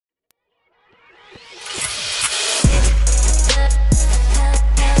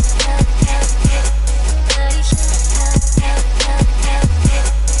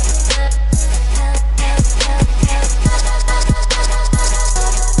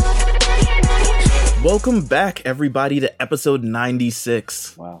Welcome back, everybody, to episode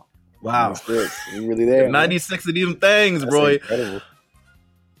 96. Wow. Wow. You really there? 96 of them things, That's bro. incredible.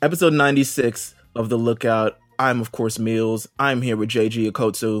 Episode 96 of The Lookout. I'm, of course, Meals. I'm here with JG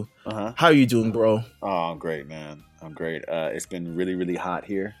Okotsu. How are you doing, bro? Oh, I'm great, man. I'm great. It's been really, really hot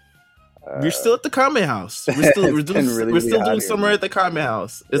here. We're still at the Kame House. We're still doing summer here, at the Kame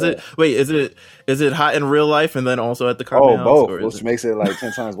House. Is it hot in real life and then also at the Kame House? Both, which makes it like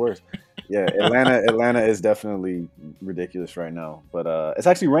 10 times worse. Yeah, Atlanta is definitely ridiculous right now, but it's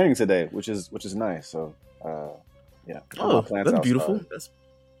actually raining today, which is nice. So, yeah. Oh, that's beautiful.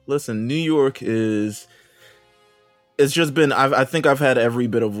 Listen, New York is. It's just been. I think I've had every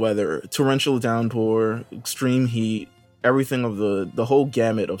bit of weather: torrential downpour, extreme heat, everything of the whole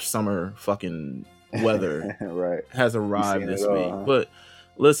gamut of summer fucking weather. Right. Has arrived this week, huh? But.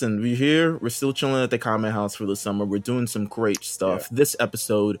 Listen, we're here. We're still chilling at the Kame House for the summer. We're doing some great stuff. Yeah. This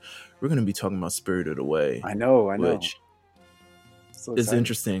episode, we're going to be talking about Spirited Away. I know. Which is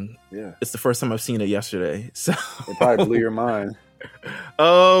interesting. Yeah. It's the first time I've seen it yesterday. So it probably blew your mind.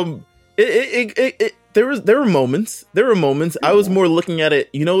 There were moments. Yeah. I was more looking at it.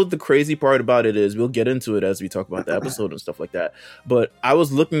 You know, the crazy part about it is, we'll get into it as we talk about the episode and stuff like that. But I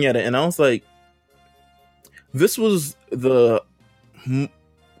was looking at it and I was like, this was the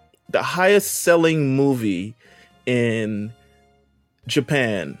highest selling movie in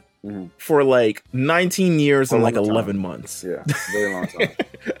Japan for like 19 years and like 11 months. Yeah, very long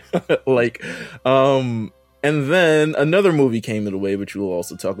time. And then another movie came in the way, which we'll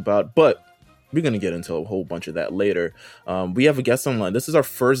also talk about, but we're going to get into a whole bunch of that later. We have a guest online. This is our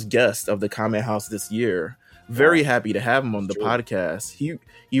first guest of the Kame House this year. Very happy to have him on the podcast.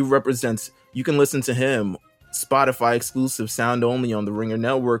 He represents, you can listen to him Spotify exclusive, sound only on the Ringer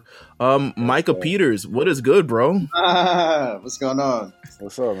Network. Micah Peters, what is good, bro? What's going on?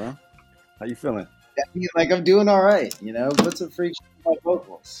 What's up, man? How you feeling? Like, I'm doing all right, put some freak shit in my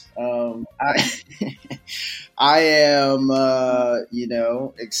vocals. I am,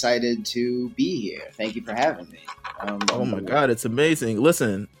 excited to be here. Thank you for having me. Oh my God, it's amazing.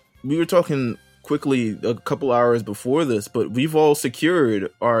 Listen, we were talking quickly a couple hours before this, but we've all secured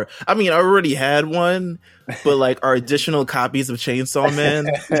I already had one, but like our additional copies of Chainsaw Man.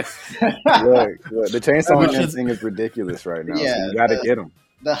 Look, the Chainsaw Man thing is ridiculous right now. Yeah, so you got to get them.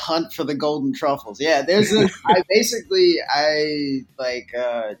 The hunt for the golden truffles. Yeah, there's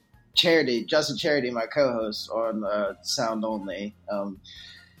Charity, Justin Charity, my co-host on Sound Only.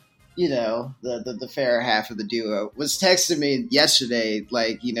 The fair half of the duo was texting me yesterday,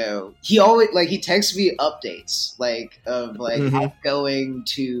 he always he texts me updates I'm going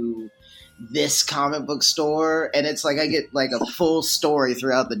to this comic book store, and it's like I get like a full story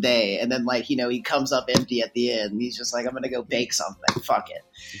throughout the day, and then he comes up empty at the end and he's just like, I'm gonna go bake something, fuck it.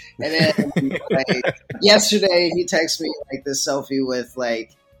 And then yesterday he texted me this selfie with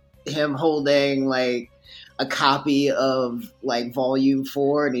him holding a copy of volume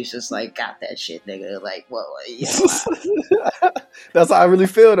 4, and he's just like, got that shit, nigga. That's how I really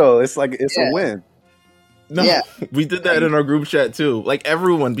feel though. It's like it's a win. No, yeah. We did that in our group chat too.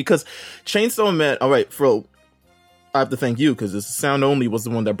 Everyone, because Chainsaw Man. All right, Fro, I have to thank you because this Sound Only was the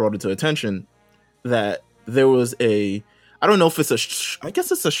one that brought it to attention that there was I don't know if it's I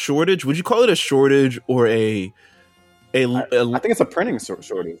guess it's a shortage. Would you call it a shortage or I think it's a printing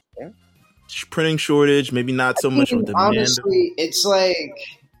shortage. Right? Printing shortage, maybe not so much of demand. Honestly, it's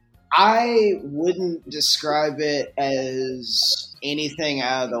I wouldn't describe it as anything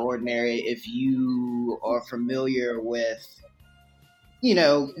out of the ordinary if you are familiar with,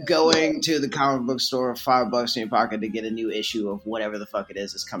 going to the comic book store, $5 in your pocket to get a new issue of whatever the fuck it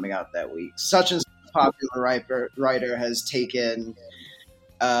is that's coming out that week. Such and such popular writer has taken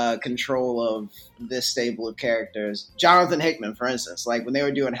control of this stable of characters. Jonathan Hickman, for instance, when they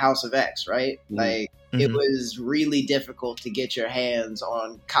were doing House of X, right? It was really difficult to get your hands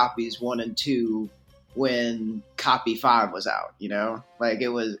on copies 1 and 2 when copy 5 was out,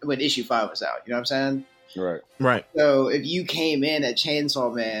 it was when issue 5 was out, you know what I'm saying? Right. So if you came in at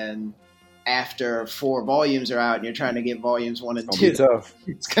Chainsaw Man after 4 volumes are out and you're trying to get volumes 1 and 2,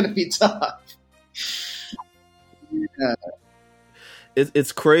 it's going to be tough. Yeah.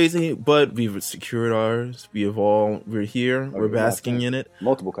 It's crazy, but we've secured ours. We're here. We're basking in it.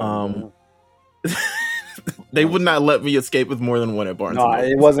 Multiple copies. They would not let me escape with more than one at Barnes. No,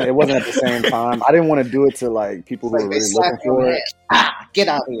 it wasn't at the same time. I didn't want to do it to people who were really looking for it. Get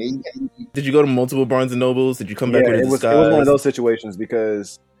out of here! Did you go to multiple Barnes and Nobles? Did you come back with a disguise? It was one of those situations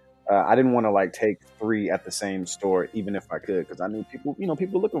because I didn't want to take 3 at the same store, even if I could, because I knew people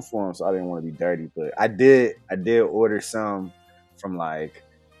looking for them, so I didn't want to be dirty. But I did order some from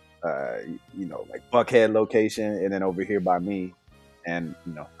like Buckhead location, and then over here by me, and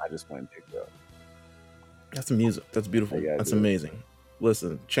I just went and picked it up. That's music. That's beautiful. That's do. amazing.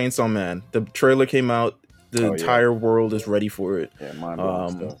 Listen, Chainsaw Man. The trailer came out. The entire world is ready for it. Yeah,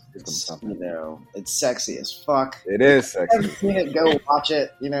 mind-blowing stuff. It's sexy as fuck. It is sexy. If you haven't seen it, go watch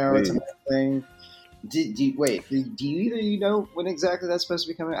it. It's amazing. Do you know when exactly that's supposed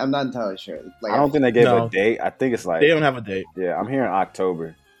to be coming? I'm not entirely sure. I don't think they gave a date. I think it's like they don't have a date. Yeah, I'm hearing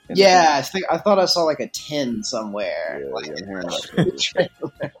October. Yeah, I thought I saw like a 10 somewhere. Yeah, I'm hearing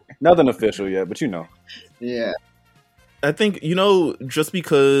October. Nothing official yet, but Yeah. I think, just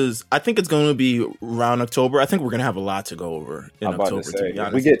because I think it's going to be around October, I think we're going to have a lot to go over in October. To be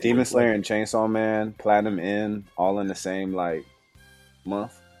honest. We get Demon Slayer and Chainsaw Man, Platinum End, all in the same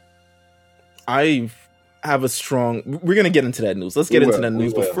month. I have a strong. We're going to get into that news. Let's get into that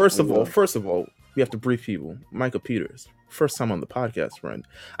news. But first of all, we have to brief people. Micah Peters, first time on the podcast, friend.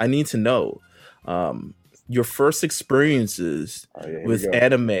 I need to know your first experiences with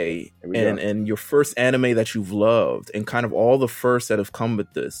anime and your first anime that you've loved and kind of all the firsts that have come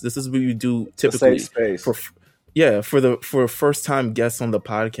with this. This is what you do typically for first time guests on the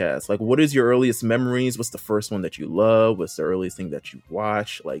podcast. Like, what is your earliest memories? What's the first one that you love? What's the earliest thing that you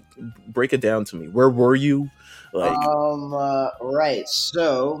watched? Like, break it down to me. Where were you? Right.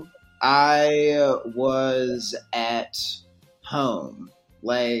 So I was at home.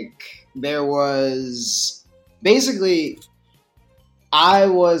 Like, there was basically, I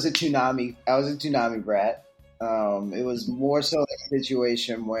was a Toonami brat. It was more so like a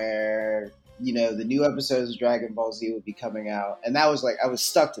situation where, the new episodes of Dragon Ball Z would be coming out. And that was I was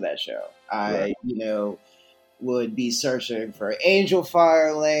stuck to that show. I would be searching for Angel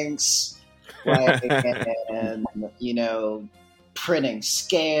Fire links, and, printing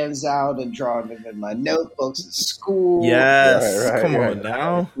scans out and drawing them in my notebooks at school. Yes. Come on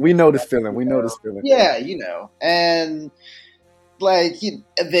now. We know this feeling. Yeah, and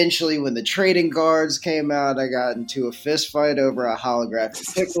eventually when the trading cards came out, I got into a fist fight over a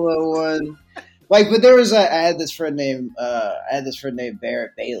holographic Piccolo one. But there was I had this friend named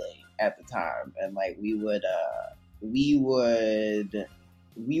Barrett Bailey at the time, and we would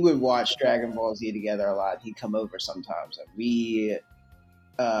watch Dragon Ball Z together a lot. He'd come over sometimes, and we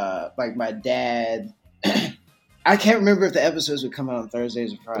my dad. I can't remember if the episodes would come out on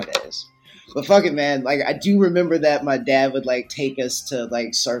Thursdays or Fridays. But fuck it, man. I do remember that my dad would take us to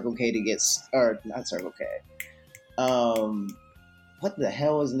Circle K to get, or not Circle K. What the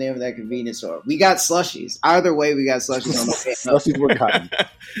hell was the name of that convenience store? We got slushies. Either way, we got slushies on the way. Slushies were cotton.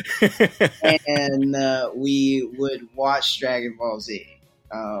 And we would watch Dragon Ball Z.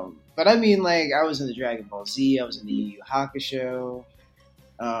 But I mean, I was in the Dragon Ball Z. I was in the Yu Yu Hakusho.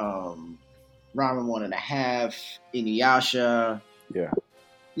 Ramen 1.5, Inuyasha. Yeah.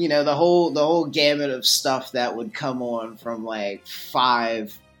 The whole gamut of stuff that would come on from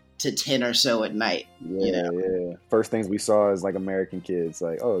 5 to 10 or so at night. Yeah. First things we saw is American Kids.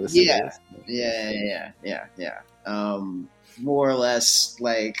 This is Yeah. More or less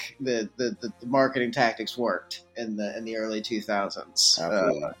the marketing tactics worked in the early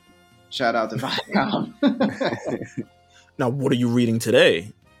 2000s. Shout out to Viacom. Now, what are you reading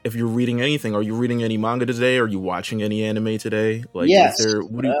today? If you're reading anything, are you reading any manga today? Are you watching any anime today? Yes.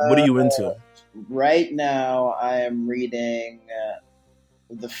 What are you into? Right now, I am reading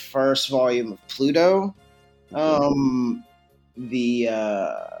the first volume of Pluto, the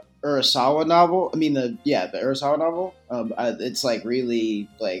Urasawa novel. The Urasawa novel. It's really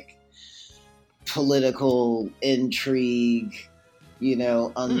political intrigue,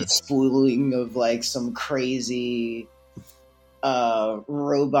 unspooling of some crazy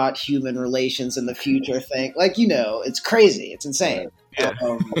robot human relations in the future thing. It's crazy. It's insane. Yeah.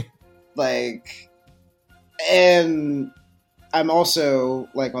 And I'm also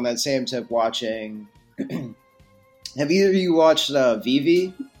on that same tip watching. Have either of you watched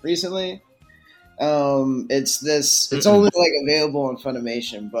Vivi recently? It's only available on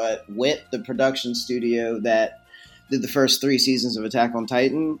Funimation, but WIT, the production studio that did the first 3 seasons of Attack on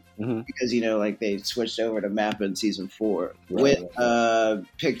Titan, because they switched over to Mappa in season 4. WIT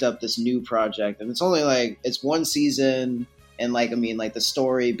picked up this new project, and it's only it's 1 season, and the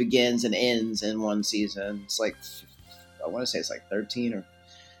story begins and ends in 1 season. It's I want to say it's 13 or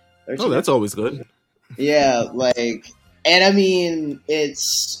 13. Oh, that's always good. Yeah, and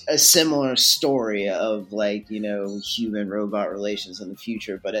it's a similar story of human robot relations in the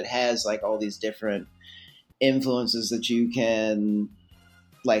future, but it has all these different influences that you can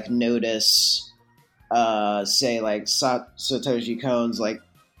notice. Say Satoshi Kon's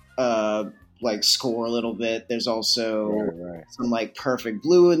like score a little bit. There's also Right. some like Perfect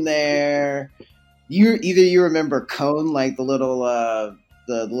Blue in there. You remember Cone, like the little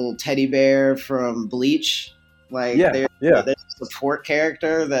teddy bear from Bleach? Like Yeah. there's a support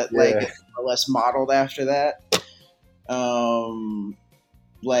character that like is more or less modeled after that. But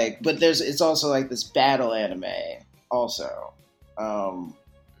it's also like this battle anime also.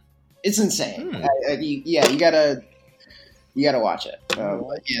 It's insane. You gotta watch it.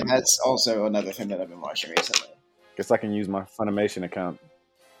 That's also another thing that I've been watching recently. Guess I can use my Funimation account.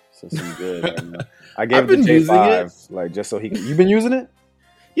 So some good. I gave I've been it to using J5, like just so he can. You've been using it?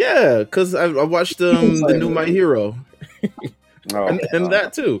 Yeah, because I watched the new My Hero, and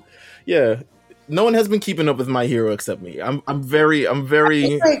that too. Yeah, no one has been keeping up with My Hero except me. I'm very.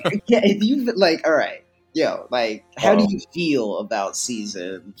 If you like, all right, yo, like, how do you feel about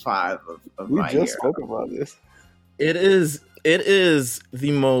season 5 of My Hero? We just spoke about this. It is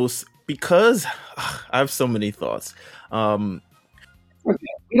the most, because I have so many thoughts.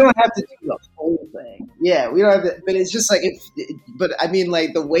 We don't have to do the whole thing. Yeah, we don't have to, but it's just like but I mean,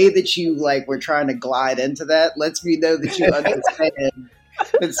 like, the way that you like were trying to glide into that lets me know that you understand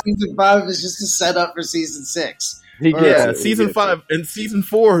that season 5 is just a setup for season 6. Season 5 and season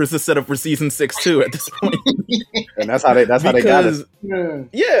 4 is a setup for season 6 too at this point. And that's how they got it.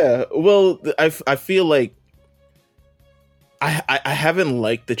 Yeah, well, I feel like I haven't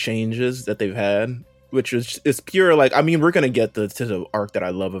liked the changes that they've had, which is pure, like, I mean, we're gonna get to the arc that I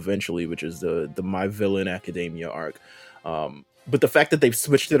love eventually, which is the My Villain Academia arc. But the fact that they've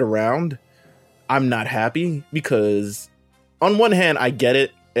switched it around, I'm not happy, because on one hand, I get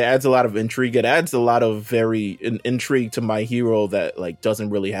it. It adds a lot of intrigue. It adds a lot of intrigue to My Hero that like doesn't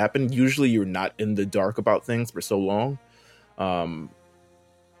really happen. Usually you're not in the dark about things for so long.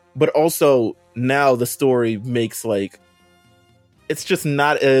 But also now the story makes like, it's just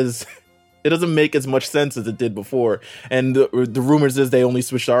not as, it doesn't make as much sense as it did before. And the rumors is they only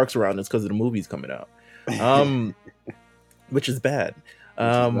switched arcs around. It's because of the movies coming out. Which is bad.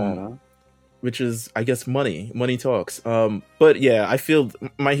 Which is, I guess, money talks. But yeah, I feel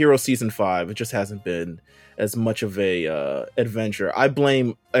My Hero season 5, it just hasn't been as much of a adventure. I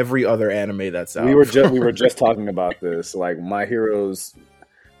blame every other anime that's out. We were just talking about this, like My Hero's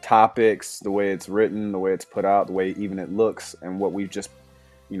topics, the way it's written, the way it's put out, the way even it looks, and what we've just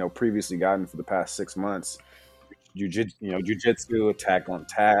previously gotten for the past 6 months. Jujutsu, Attack on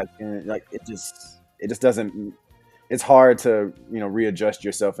Titan, like it just doesn't. It's hard to readjust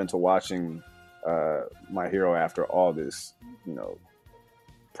yourself into watching My Hero after all this,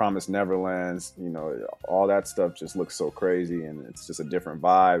 Promised Neverlands, all that stuff just looks so crazy, and it's just a different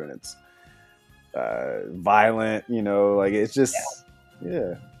vibe, and it's violent, like it's just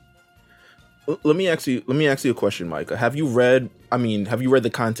yeah. Let me ask you a question, Micah. Have you read the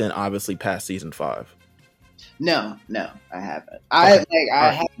content obviously past season 5? No, I haven't. I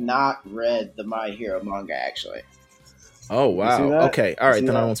have not read the My Hero manga actually. Oh wow. Okay. All right.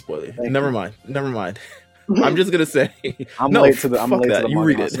 Then I won't spoil it. Never mind. I'm just gonna say I'm late to the manga. You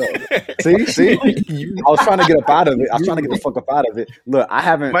read it. See. I was trying to get up out of it. I was trying to get the fuck up out of it. Look, I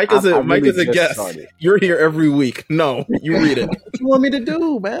haven't. Mike is a guest. Started. You're here every week. No, you read it. What you want me to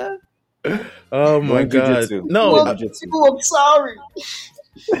do, man? Oh my god. Jujutsu. No. I'm sorry.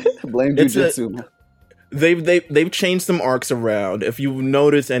 Blame Jujutsu, man. They've changed some arcs around. If you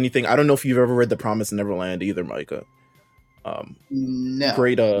notice anything, I don't know if you've ever read The Promised Neverland either, Micah. No.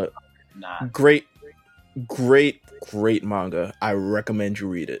 Great manga. I recommend you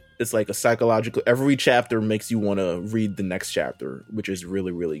read it. It's like a psychological, every chapter makes you want to read the next chapter, which is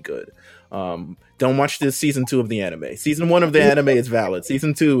really, really good. Don't watch this season 2 of the anime. Season 1 of the anime is valid.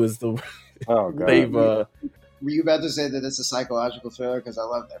 Season 2 is the oh god. Were you about to say that it's a psychological thriller? Because I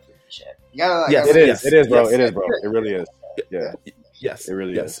love that freaking shit. You gotta, yes, it is, bro. Yes. It is, bro. It really is. Yeah. Yes. It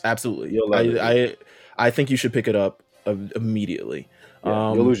really is. Absolutely. I think you should pick it up immediately.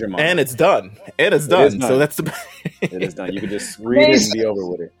 Yeah, you'll lose your mind. And it's done. So that's the. It is done. You can just read it and be over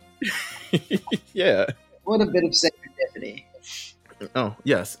with it. Yeah. What a bit of serendipity. Oh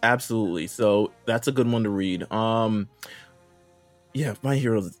yes, absolutely. So that's a good one to read. Yeah, My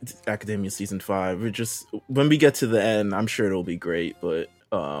Hero Academia season 5. When we get to the end, I'm sure it'll be great. But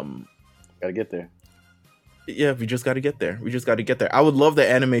gotta get there. Yeah, we just got to get there. I would love the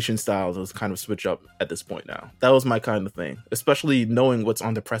animation style to kind of switch up at this point now. That was my kind of thing, especially knowing what's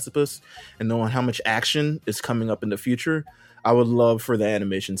on the precipice and knowing how much action is coming up in the future. I would love for the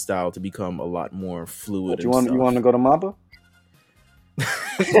animation style to become a lot more fluid. You want to go to MAPPA?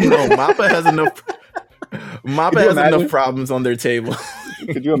 No, MAPPA has enough. MAPPA has enough problems on their table.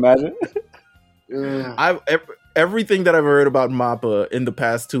 Could you imagine? everything that I've heard about Mappa in the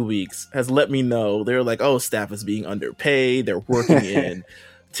past 2 weeks has let me know they're like, oh, staff is being underpaid. They're working in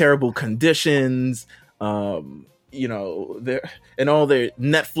terrible conditions. They're and all their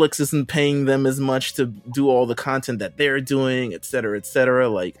Netflix isn't paying them as much to do all the content that they're doing, et cetera, et cetera.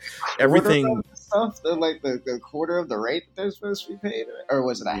 Like everything stuff, like the quarter of the rate that they're supposed to be paid, or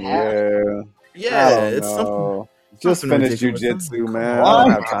was it a half? Yeah, it's something. Just finish jujitsu, man. I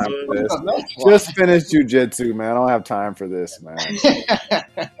don't have time for this. Just finish jujitsu, man. I don't have time for this, man.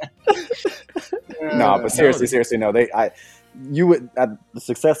 No, but seriously, no. The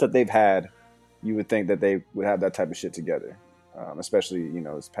success that they've had, you would think that they would have that type of shit together, especially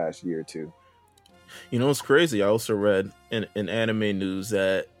this past year or two. It's crazy. I also read in anime news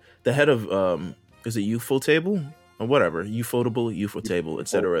that the head of is it Ufotable or whatever, Ufotable,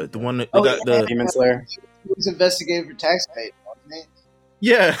 etc. The one that got the Demon Slayer. He was investigated for tax evasion, wasn't he?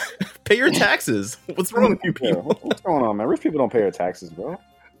 Yeah, pay your taxes. What's wrong with you people? What's going on, man? Rich people don't pay their taxes, bro.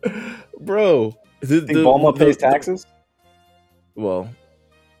 Bro, think Bulma pays taxes? Well,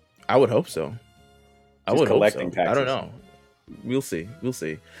 I would hope so. I would collecting hope so. taxes. I don't know. We'll see.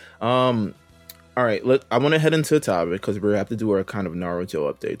 All right, I want to head into a topic because we have to do our kind of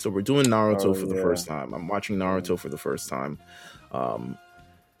Naruto update. So we're doing Naruto for the first time. I'm watching Naruto for the first time.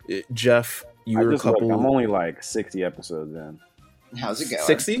 Jeff, you're a couple. I'm only like 60 episodes in. How's it going?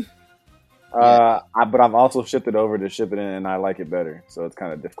 60? But I've also shifted over to ship it in, and I like it better. So it's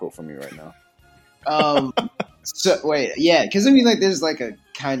kind of difficult for me right now. So wait, yeah, because I mean, like, there's like a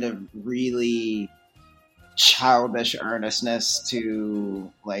kind of really childish earnestness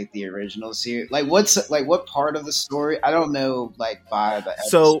to like the original series. Like, what part of the story? I don't know. Like, by the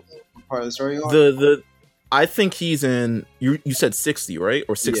episode, what part of the story. I think he's in. You said 60, right,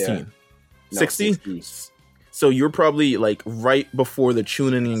 or 16? Yeah. 60. So you're probably like right before the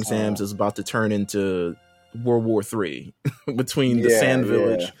Chunin exams is about to turn into World War III between the Sand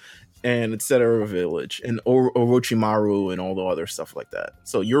Village and etc. Village and Orochimaru and all the other stuff like that.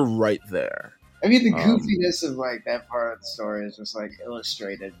 So you're right there. I mean, the goofiness of like that part of the story is just like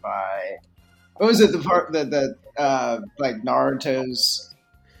illustrated by what was it? The part that like Naruto's.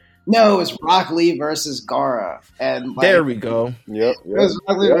 No, it was Rock Lee versus Gaara, and like, there we go. Yep. It was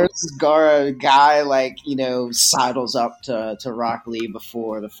Rock Lee versus Gaara. A guy like sidles up to Rock Lee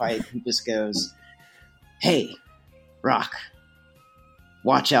before the fight. He just goes, "Hey, Rock,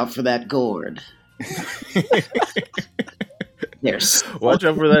 watch out for that gourd." There's watch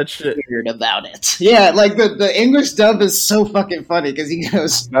out for that shit. Weird about it. Yeah, like the English dub is so fucking funny because he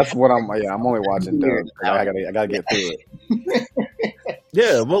goes. That's what I'm. Yeah, I'm only watching dub. I gotta get through it.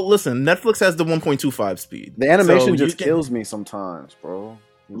 Yeah, well, listen, Netflix has the 1.25 speed. The animation just kills me sometimes, bro.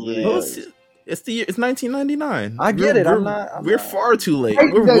 Yeah. Well, it's 1999. I get it. We're far too late.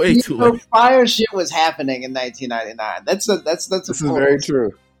 We're way too late. Fire shit was happening in 1999. That's this is very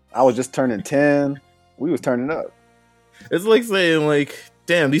true. I was just turning 10. We was turning up. It's like saying, like,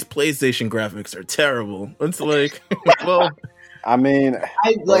 damn, these PlayStation graphics are terrible. It's like, well, I mean,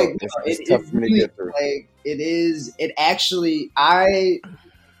 it's tough for me to get through. Like, it is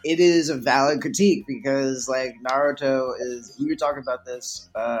a valid critique because like Naruto is. We were talking about this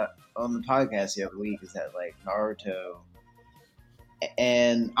on the podcast the other week. Is that like Naruto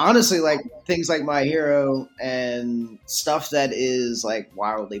and honestly, like things like My Hero and stuff that is like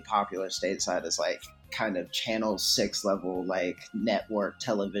wildly popular stateside is like kind of Channel 6 level like network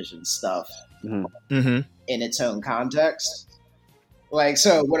television stuff in its own context. Like,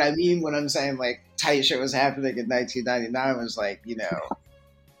 so what I mean when I'm saying like tight shit was happening in 1999 was like,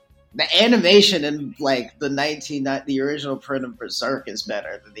 the animation in like the original print of Berserk is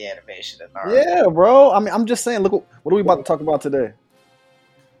better than the animation in Naruto. Yeah, bro. I mean, I'm just saying. Look, what are we about to talk about today?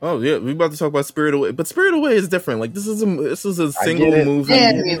 Oh yeah, we're about to talk about Spirit Away, but Spirit Away is different. Like this is a single movie. Yeah,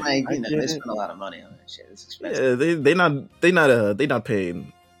 I mean, like they spend a lot of money on that shit. It's expensive. Yeah, they not paid.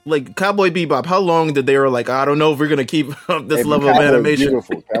 Like Cowboy Bebop, how long did they were like? I don't know if we're gonna keep up this level of animation.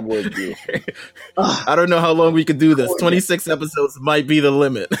 Beautiful, Cowboy beautiful. I don't know how long we could do this. 26 episodes might be the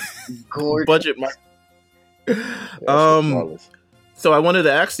limit. Budget might. So I wanted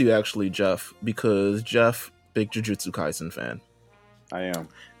to ask you actually, Jeff, because Jeff, big Jujutsu Kaisen fan. I am.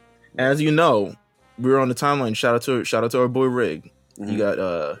 As you know, we were on the timeline. Shout out to our boy Rig.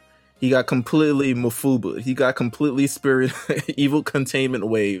 Mm-hmm. He got completely Mafuba. He got completely spirit evil containment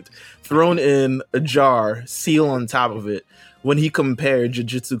waved, thrown in a jar, seal on top of it. When he compared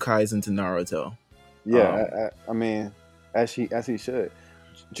Jujutsu Kaisen to Naruto, I mean, as he should.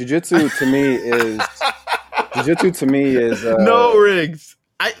 Jujutsu to me is no Riggs.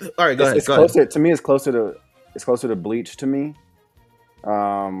 All right, go ahead. It's closer to Bleach to me.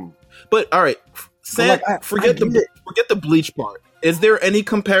 But all right, Forget the Bleach part. Is there any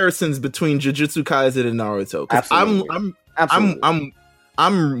comparisons between Jujutsu Kaisen and Naruto? Because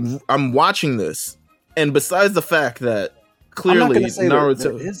I'm watching this, and besides the fact that clearly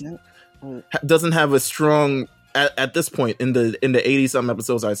Naruto doesn't have a strong at this point in the 80 some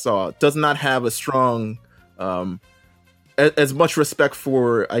episodes I saw, does not have a strong as much respect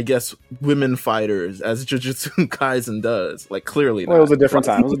for, I guess, women fighters as Jujutsu Kaisen does. Like, clearly not. Well, it was a different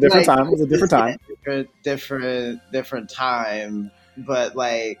time. It was a different time. It was a different time. Different time. But,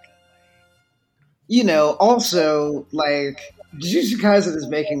 like, you know, also, like, Jujutsu Kaisen is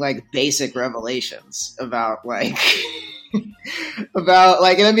making, like, basic revelations about, like... about,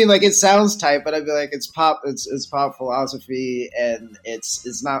 like, and I mean, like, it sounds tight, but I'd be like, it's pop philosophy, and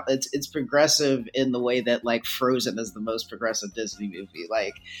it's progressive in the way that, like, Frozen is the most progressive Disney movie.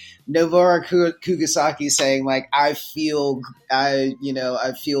 Like, Nobuo Kugisaki saying, like, I feel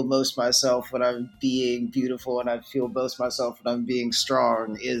most myself when I'm being beautiful, and I feel most myself when I'm being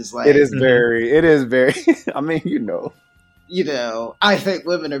strong is, like... It is very, I mean, I think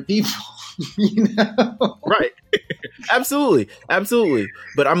women are people, Right. Absolutely.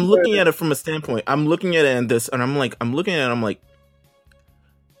 But I'm looking at it from a standpoint. I'm looking at it and this, and I'm like,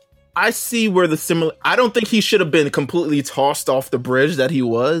 I see where the similar. I don't think he should have been completely tossed off the bridge that he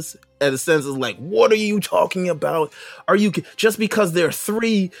was. In the sense of, like, what are you talking about? Are you just because there are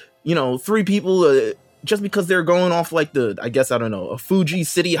three people? Just because they're going off like a Fuji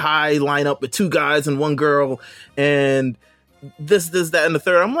City High lineup with two guys and one girl, and this, that, and the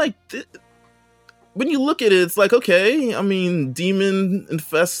third. I'm like, when you look at it, it's like, okay, I mean, demon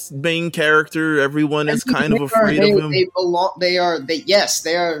infest main character. Everyone is kind of afraid of him. They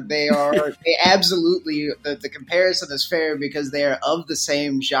absolutely, the comparison is fair because they are of the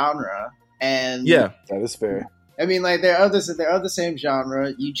same genre. And yeah, that is fair. I mean, like, they're of the same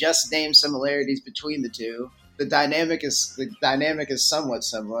genre. You just name similarities between the two. The dynamic is somewhat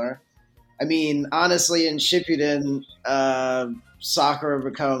similar. I mean, honestly, in Shippuden, Sakura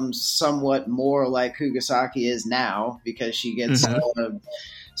becomes somewhat more like Kugisaki is now because she gets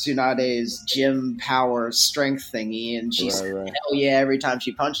Tsunade's gym power strength thingy, and she's hell yeah every time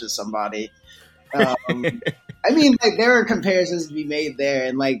she punches somebody. I mean, like, there are comparisons to be made there,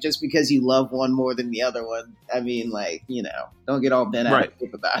 and, like, just because you love one more than the other one, I mean, like, don't get all bent out of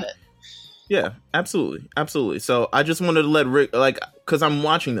shape about it. Yeah, absolutely. So I just wanted to let Rick, like, because I'm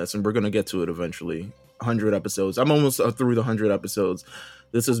watching this and we're going to get to it eventually. 100 episodes. I'm almost through the 100 episodes.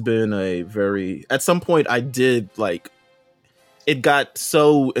 This has been at some point I did, like, it got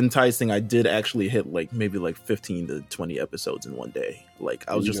so enticing. I did actually hit, like, maybe like 15 to 20 episodes in one day. Like,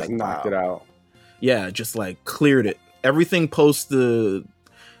 I was just like, knocked it out. Yeah, just like cleared it. Everything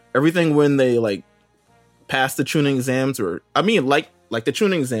when they, like, passed the tuning exams, or I mean, like the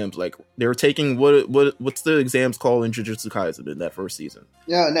tuning exams, like, they were taking what's the exams called in Jujutsu Kaisen in that first season?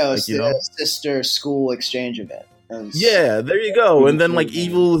 No, like, it's the sister school exchange event. Yeah, there you go. And then, like,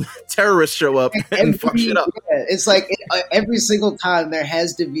 evil terrorists show up and fuck shit up. Yeah, it's like every single time there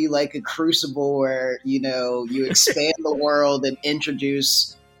has to be, like, a crucible where, you expand the world and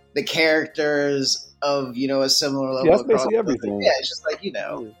introduce the characters of, a similar level. Yeah, that's basically everything. Yeah, it's just like,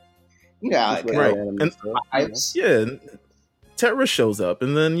 right. And terrorist shows up,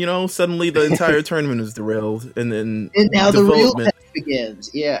 and then suddenly the entire tournament is derailed, and now the real test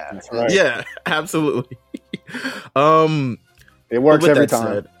begins. Yeah, that's right. Yeah, absolutely. It works every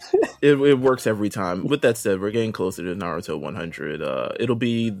time. It works every time. With that said, we're getting closer to Naruto 100. It'll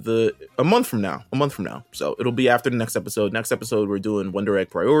be a month from now. So it'll be after the next episode. Next episode, we're doing Wonder Egg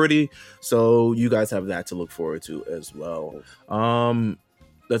Priority. So you guys have that to look forward to as well.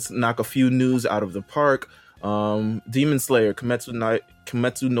 Let's knock a few news out of the park. Demon Slayer Kimetsu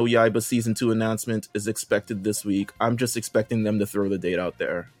no Yaiba season 2 announcement is expected this week. I'm just expecting them to throw the date out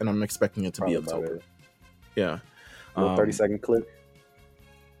there, and I'm expecting it to be October. Yeah. 30-second clip.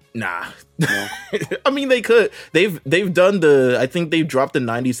 Nah. No? I mean, they could. They've done I think they've dropped a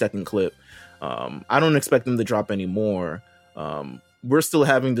 90-second clip. I don't expect them to drop any more. We're still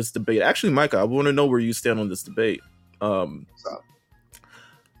having this debate. Actually, Micah, I want to know where you stand on this debate.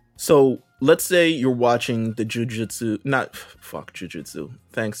 So let's say you're watching the Jujutsu.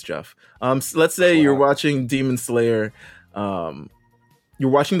 Thanks, Jeff. So let's say you're watching Demon Slayer. You're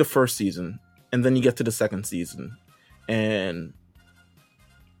watching the first season, and then you get to the second season, and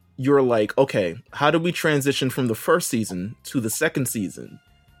you're like, okay, how do we transition from the first season to the second season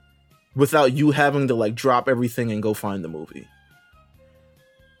without you having to, like, drop everything and go find the movie?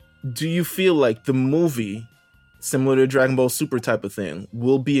 Do you feel like the movie, similar to Dragon Ball Super type of thing,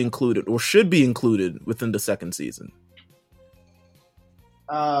 will be included or should be included within the second season?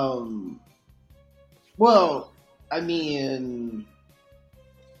 Well, I mean,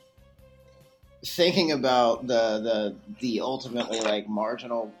 thinking about the ultimately like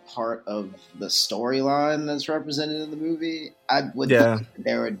marginal part of the storyline that's represented in the movie, I would think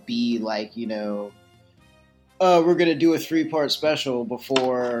there would be like, we're gonna do a 3-part special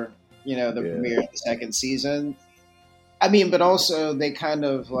before the premiere of the second season. I mean, but also they kind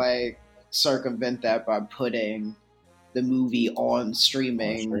of like circumvent that by putting the movie on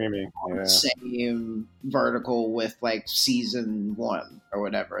streaming on the same vertical with like season 1 or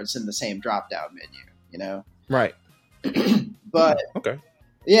whatever. It's in the same drop down menu, Right. But okay.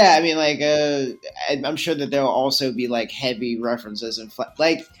 Yeah, I mean, like, I'm sure that there'll also be like heavy references and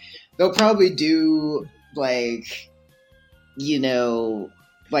like they'll probably do like,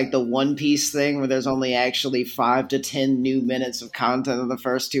 like the One Piece thing where there's only actually 5 to 10 new minutes of content in the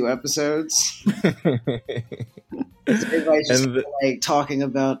first 2 episodes. Everybody's just like talking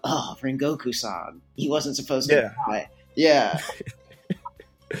about, Rengoku-san. He wasn't supposed to die. Yeah.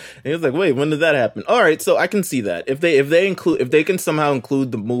 And he was like, "Wait, when did that happen?" All right, so I can see that if they can somehow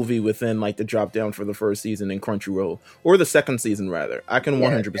include the movie within like the drop down for the first season in Crunchyroll or the second season rather, I can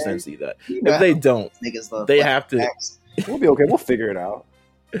 100% see that. If they don't, they have to. We'll be okay. We'll figure it out.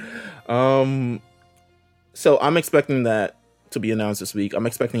 So I'm expecting that to be announced this week. I'm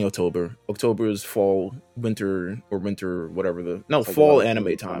expecting October. October is fall, winter, whatever fall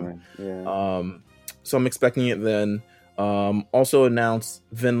anime time. Yeah. So I'm expecting it then. Also announced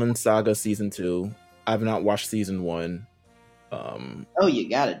Vinland Saga season 2. I've not watched season 1. Oh, you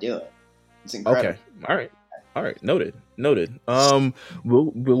gotta do it. It's incredible. Okay. All right. Noted.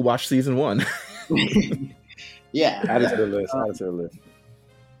 We'll watch season 1. Yeah. Add it to the list.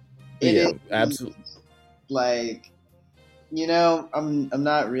 Yeah, absolutely. Like, I'm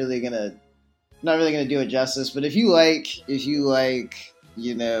not really gonna do it justice, but if you like,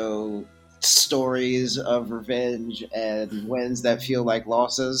 stories of revenge and wins that feel like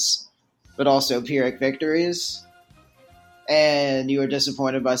losses, but also Pyrrhic victories, and you are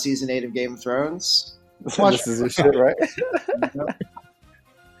disappointed by season 8 of Game of Thrones, this is your shit, right?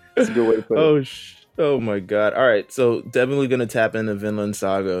 That's a good way to put it. Oh my god! All right, so definitely gonna tap into Vinland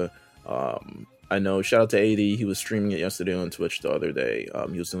Saga. I know. Shout out to AD. He was streaming it yesterday on Twitch the other day.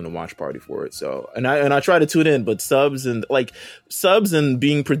 He was doing a watch party for it. So, and I try to tune in, but subs and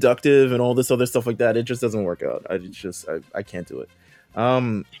being productive and all this other stuff like that, it just doesn't work out. I can't do it.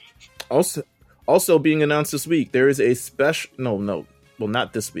 Also being announced this week, there is a special. Well,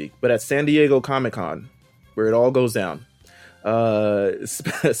 not this week, but at San Diego Comic-Con, where it all goes down.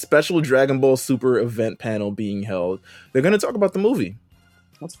 Special Dragon Ball Super event panel being held. They're going to talk about the movie.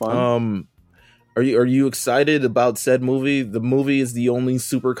 That's fun. Are you excited about said movie? The movie is the only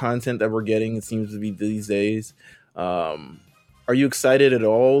super content that we're getting, it seems to be these days. Are you excited at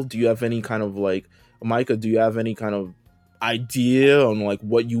all? Do you have any kind of like, Micah, do you have any kind of idea on like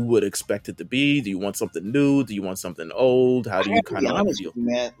what you would expect it to be? Do you want something new? Do you want something old? How do you kind of like feel?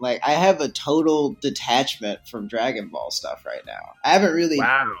 Man, like I have a total detachment from Dragon Ball stuff right now. I haven't really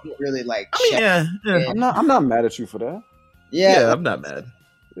like. Yeah. I'm not mad at you for that. Yeah, I'm not mad.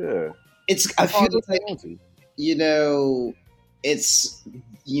 Yeah. I feel like, it's,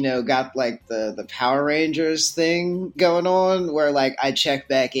 got like the Power Rangers thing going on where like I check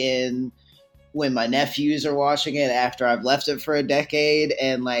back in when my nephews are watching it after I've left it for a decade,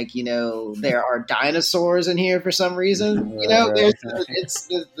 and like, there are dinosaurs in here for some reason. It's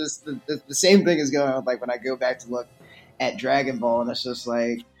the same thing is going on like when I go back to look at Dragon Ball, and it's just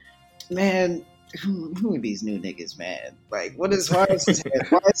like, man, who are these new niggas, man? Like, why is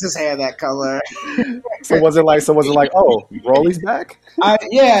his hair that color? So was it like, oh, Broly's back? I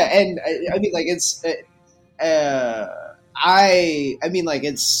mean, like, it's, I mean, like,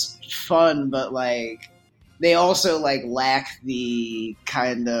 it's fun, but like, they also like lack the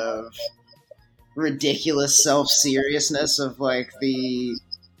kind of ridiculous self-seriousness of like the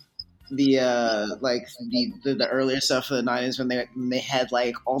earlier stuff of the 90s when they had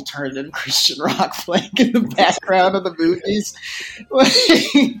like alternative Christian rock playing in the background of the movies.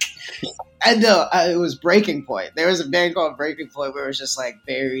 I know it was Breaking Point. There was a band called Breaking Point where it was just like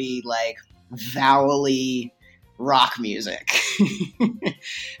very like vowely rock music,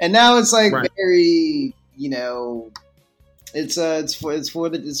 and now it's like very it's for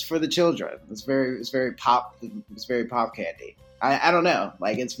the children. It's very pop candy. I don't know.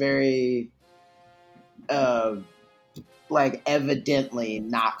 Like, it's very, like, evidently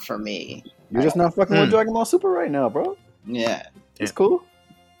not for me. You're just not fucking with Dragon Ball Super right now, bro. Yeah. It's cool.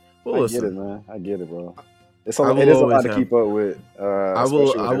 Well, I get it, man. I get it, bro. It is a lot to keep up with, especially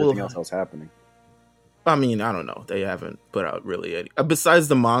with everything else that's happening. I mean, I don't know. They haven't put out really any. Besides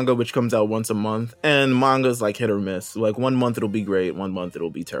the manga, which comes out once a month, and manga's like hit or miss. Like 1 month it'll be great, 1 month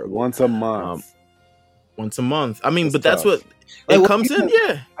it'll be terrible. Once a month. Once a month. I mean, It's but that's tough. what Like, comes in.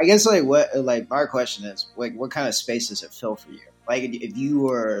 Yeah. I guess like what like my question is like what kind of space does it fill for you? Like if you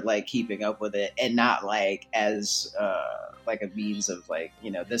were like keeping up with it and not like as like a means of like, you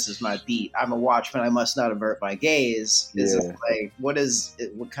know, this is my beat. I'm a watchman. I must not avert my gaze. Is it like what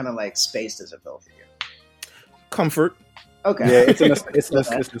kind of like space does it fill for you? Comfort. Okay. Yeah, it's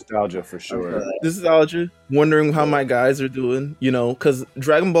nostalgia for sure. Nostalgia. Wondering how my guys are doing, you know, because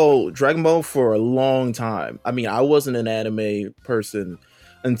Dragon Ball for a long time. I mean, I wasn't an anime person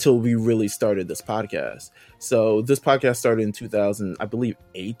until we really started this podcast. So this podcast started in 2000, I believe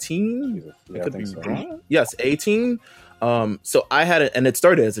 18. Yeah, I could think be so. wrong. Yes, 18. So I had it, and it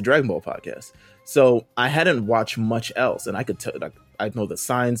started as a Dragon Ball podcast. So I hadn't watched much else, and I could tell, like, I know the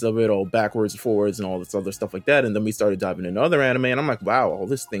signs of it all backwards, forwards, and all this other stuff like that. And then we started diving into other anime, and I'm like, wow, all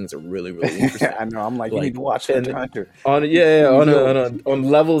these things are really, really interesting. I know. I'm like, you need to watch Hunter. On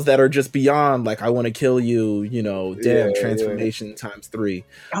levels that are just beyond, like, I want to kill you, you know, transformation times 3,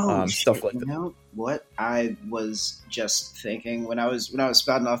 stuff like that. You know what I was just thinking when I was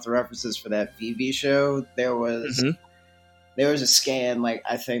spouting off the references for that VV show, there was a scan, like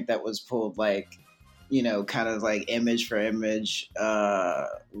I think that was pulled like, you know, kind of like image for image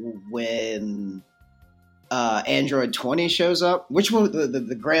when Android 20 shows up. Which one?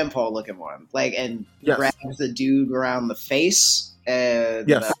 The grandpa looking one, like, and grabs the dude around the face and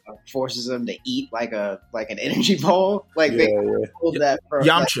forces him to eat like an energy ball. Like they pulled that from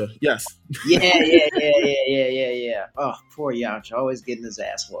Yamcha. Like, yes. Yeah. Oh, poor Yamcha, always getting his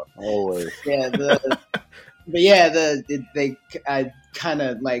ass whooped. Always. I kind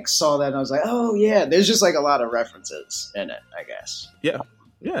of like saw that and I was like, oh yeah, there's just like a lot of references in it, I guess.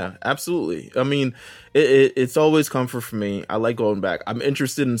 Yeah, absolutely. I mean, it's always comfort for me. I like going back. I'm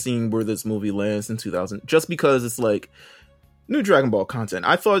interested in seeing where this movie lands in 2000, just because it's like new Dragon Ball content.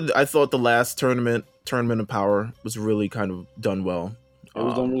 I thought the last tournament of Power was really kind of done well. It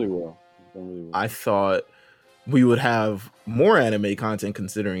was done really well. I thought we would have more anime content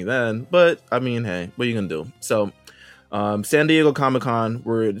considering then, but I mean, hey, what are you gonna do? So San Diego Comic-Con,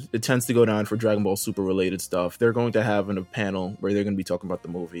 where it tends to go down for Dragon Ball Super related stuff, they're going to have a panel where they're going to be talking about the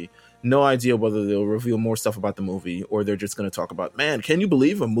movie. No idea whether they'll reveal more stuff about the movie or they're just going to talk about, man, can you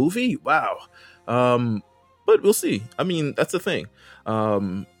believe a movie? Wow. But we'll see. I mean, that's the thing.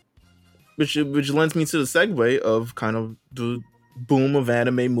 Which lends me to the segue of kind of the boom of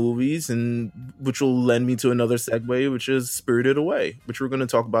anime movies, and which will lend me to another segue, which is Spirited Away, which we're going to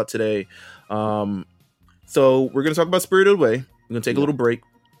talk about today. So we're going to talk about Spirited Away. We're going to take a little break.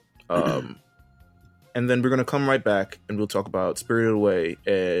 And then we're going to come right back and we'll talk about Spirited Away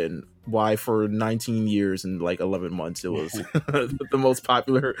and why for 19 years and like 11 months it was the most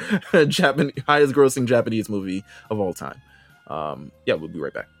popular highest grossing Japanese movie of all time. We'll be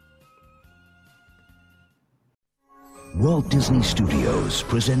right back. Walt Disney Studios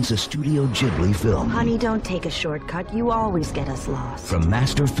presents a Studio Ghibli film. Honey, don't take a shortcut. You always get us lost. From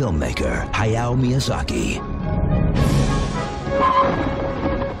master filmmaker Hayao Miyazaki.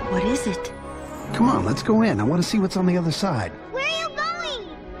 What is it? Come on, let's go in. I want to see what's on the other side. Where are you going?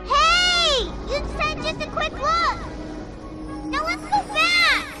 Hey! You said just a quick look! Now let's go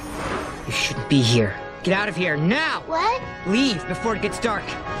back! You shouldn't be here. Get out of here, now! What? Leave before it gets dark.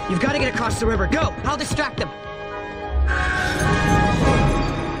 You've got to get across the river. Go! I'll distract them. Mommy!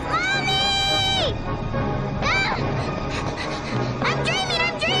 Ah! I'm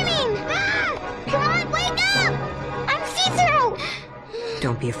dreaming! Ah! Come on, wake up! I'm see-through!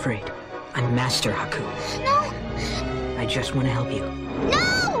 Don't be afraid. I'm Master Haku. No! I just want to help you.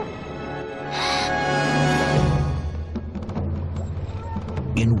 No!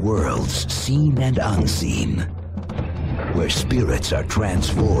 In worlds seen and unseen, where spirits are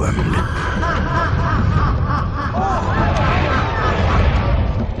transformed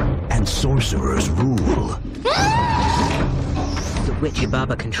and sorcerers rule. The witch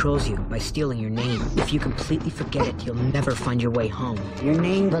Ibaba controls you by stealing your name. If you completely forget it, you'll never find your way home. Your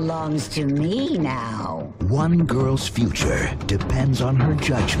name belongs to me now. One girl's future depends on her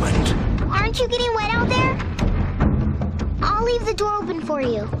judgment. Aren't you getting wet out there? I'll leave the door open for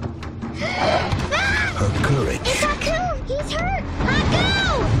you. Her courage. It's Haku! He's hurt!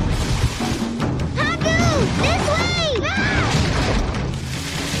 Haku! Haku! This way!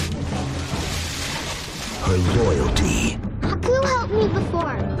 Her loyalty. Haku helped me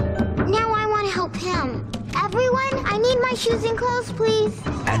before. Now I want to help him. Everyone, I need my shoes and clothes, please.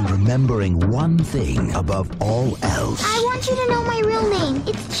 And remembering one thing above all else. I want you to know my real name.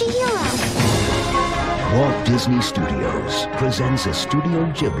 It's Chihiro. Walt Disney Studios presents a Studio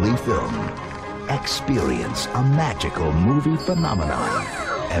Ghibli film. Experience a magical movie phenomenon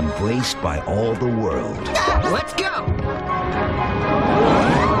embraced by all the world. Let's go!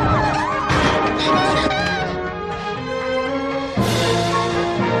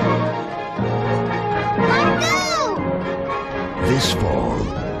 This fall,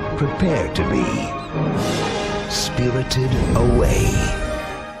 prepare to be spirited away.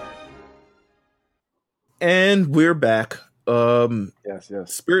 And we're back. Yes.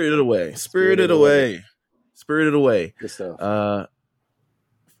 Spirited Away. Spirited Away. Good stuff.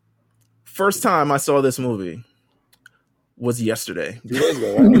 First time I saw this movie was yesterday. 2 days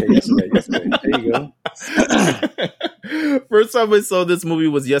ago, right? Okay, yesterday. There you go. First time I saw this movie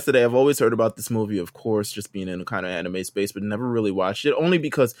was yesterday. I've always heard about this movie, of course, just being in a kind of anime space, but never really watched it. Only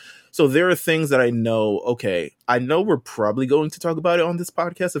because, so there are things that I know. Okay, I know we're probably going to talk about it on this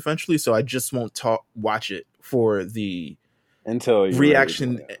podcast eventually, so I just won't watch it for the until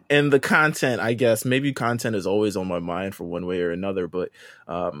reaction and the content. I guess maybe content is always on my mind for one way or another, but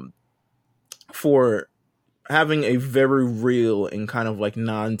for having a very real and kind of like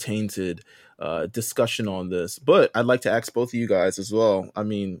non-tainted discussion on this. But I'd like to ask both of you guys as well. I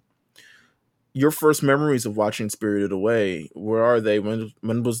mean, your first memories of watching Spirited Away, where are they? When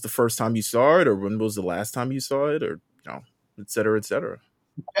was the first time you saw it, or when was the last time you saw it, or et cetera, et cetera?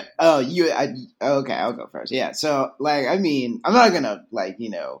 Okay, I'll go first. Yeah, so like, I mean, I'm not gonna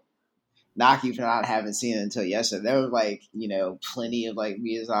knock you for not having seen it until yesterday. There were plenty of like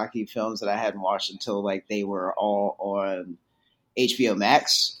Miyazaki films that I hadn't watched until like they were all on HBO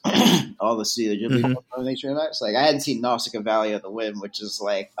Max. All the Studio Ghibli films on HBO Max. Like, I hadn't seen Nausicaa Valley of the Wind, which is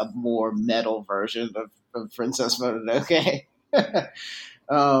like a more metal version of Princess Mononoke.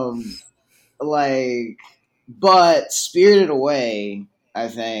 But Spirited Away, I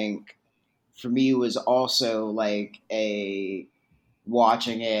think, for me was also like a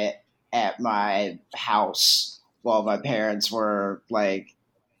watching it at my house while my parents were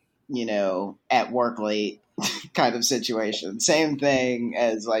at work late kind of situation. Same thing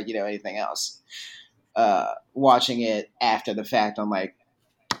as anything else. Watching it after the fact on like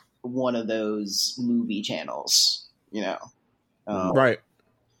one of those movie channels, Right.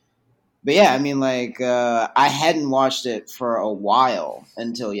 But yeah, I mean, I hadn't watched it for a while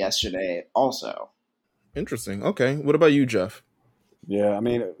until yesterday also. Interesting. Okay. What about you, Jeff? Yeah, I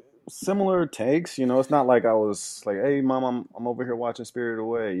mean, similar takes. It's not like I was like, "Hey, mom, I'm over here watching Spirited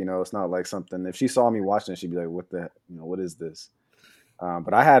Away." It's not like something. If she saw me watching it, she'd be like, what is this?"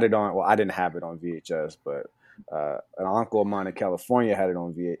 But I had it on. Well, I didn't have it on VHS, but an uncle of mine in California had it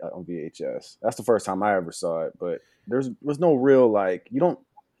on VHS. That's the first time I ever saw it. But there was no real you don't.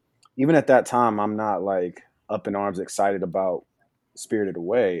 Even at that time, I'm not like up in arms excited about Spirited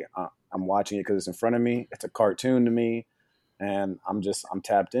Away. I'm watching it because it's in front of me. It's a cartoon to me. And I'm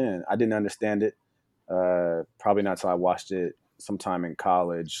tapped in. I didn't understand it. Probably not until I watched it sometime in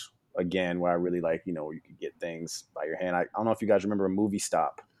college again, where I really you could get things by your hand. I don't know if you guys remember Movie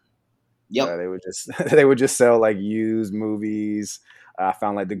Stop. Yep. They would just sell like used movies. I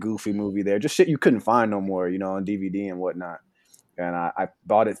found like the Goofy movie there, just shit you couldn't find no more, on DVD and whatnot. And I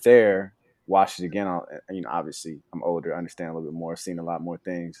bought it there, watched it again. Obviously I'm older, I understand a little bit more, seen a lot more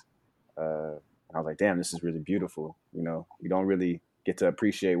things. I was like, damn, this is really beautiful. You don't really get to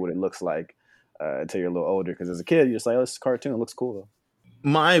appreciate what it looks like until you're a little older. Because as a kid, you're just like, oh, it's a cartoon. It looks cool, though.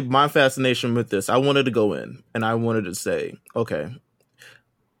 My fascination with this, I wanted to go in and I wanted to say, okay.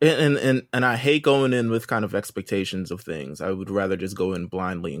 And I hate going in with kind of expectations of things. I would rather just go in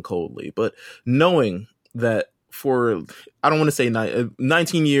blindly and coldly. But knowing that for, I don't want to say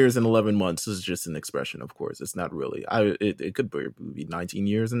 19 years and 11 months is just an expression, of course. It's not really. It could be 19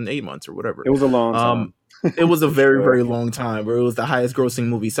 years and 8 months or whatever. It was a long time. It was a very, very long time where it was the highest grossing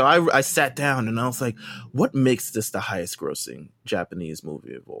movie. So I sat down and I was like, what makes this the highest grossing Japanese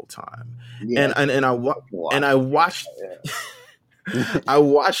movie of all time? Yeah. And I watched I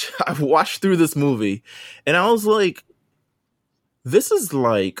watched through this movie and I was like, this is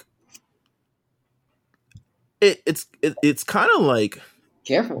like it's kind of like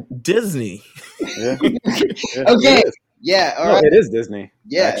careful Disney. Yeah. Okay. Yeah. All right. It is Disney.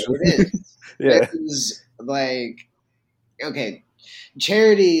 Yeah, actually. it is. Yeah. It is like, okay,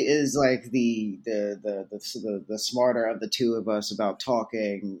 Charity is like the smarter of the two of us about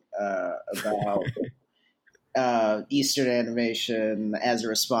talking about Eastern animation as a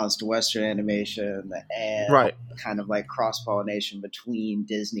response to Western animation and right. kind of like cross-pollination between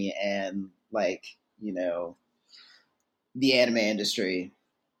Disney and the anime industry.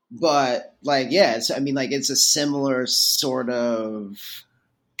 But it's a similar sort of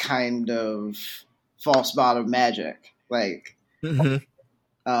kind of false bottom magic, like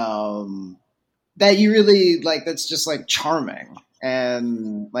Mm-hmm. that you really like. That's just like charming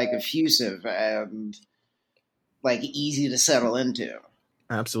and like effusive and like easy to settle into.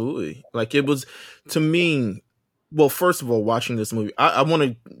 Absolutely. Like it was to me. Well, first of all, watching this movie, I want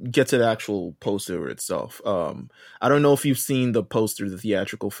to get to the actual poster itself. I don't know if you've seen the poster, the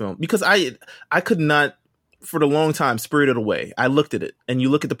theatrical film, because I could not, for the long time, Spirited Away. I looked at it, and you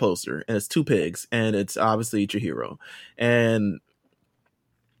look at the poster, and it's two pigs, and it's obviously Chihiro, and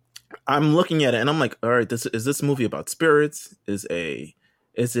I'm looking at it, and I'm like, all right, is this movie about spirits? Is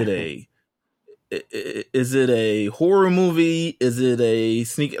it a horror movie? Is it a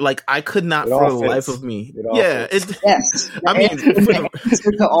sneak? Like I could not for the life of me. Yeah, yes. I mean,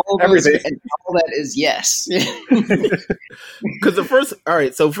 to all those, and all that is yes. Because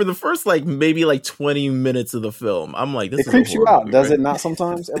so for the first like maybe like 20 minutes of the film, I'm like, this it creeps you out, does it not?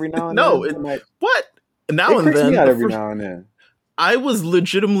 Sometimes, every now and no, then. What? Now and then, me out every now and then. I was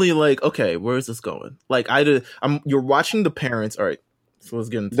legitimately like, okay, where is this going? Like, you're watching the parents. All right. So let's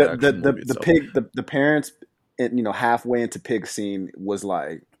get into the parents, halfway into pig scene was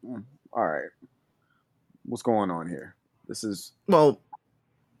like, all right, what's going on here? This is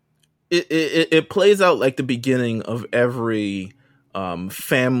it plays out like the beginning of every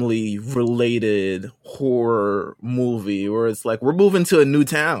family related horror movie, where it's like we're moving to a new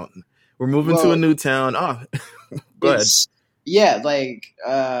town. We're moving to a new town. Oh, go ahead. Yeah, like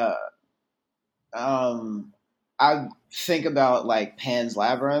I think about like Pan's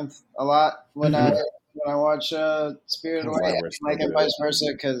Labyrinth a lot when I watch Spirited Away, and vice versa,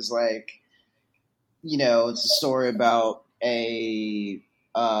 because like it's a story about a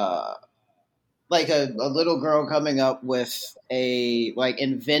little girl coming up with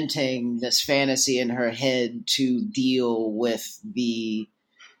inventing this fantasy in her head to deal with the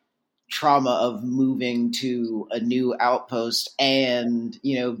trauma of moving to a new outpost and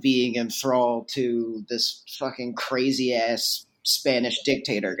being enthralled to this fucking crazy ass Spanish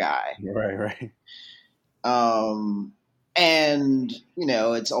dictator guy, right and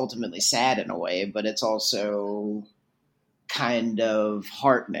it's ultimately sad in a way, but it's also kind of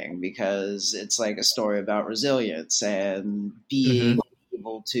heartening because it's like a story about resilience and being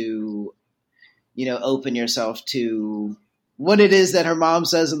able to open yourself to what it is that her mom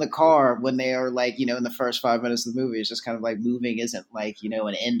says in the car when they are like, in the first 5 minutes of the movie. It's just kind of like moving isn't like,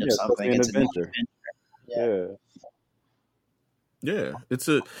 an end of something. It's an adventure. Yeah. It's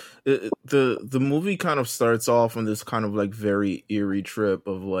the movie kind of starts off on this kind of like very eerie trip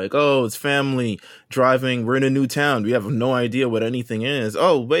of like, oh, it's family driving. We're in a new town. We have no idea what anything is.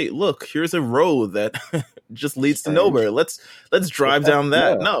 Oh, wait, look, here's a road that just leads to nowhere. Let's drive down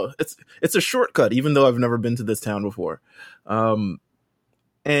that. Yeah. No, it's a shortcut, even though I've never been to this town before. And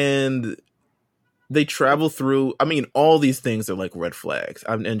they travel through. I mean, all these things are like red flags.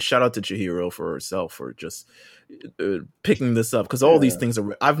 And shout out to Chihiro for herself for just picking this up, because all these things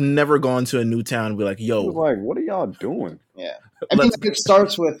are. I've never gone to a new town and be like, "Yo, like, what are y'all doing?" Yeah, I mean, it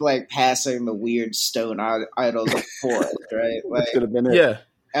starts with like passing the weird stone idols of the forest, right? Like, could have been it. Yeah.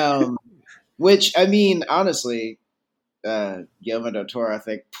 Which I mean, honestly, Guillermo del Toro, I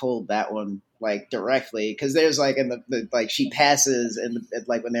think, pulled that one like directly, because there's like in the like she passes and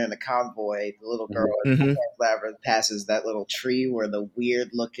like when they're in the convoy, the little girl in Labyrinth passes that little tree where the weird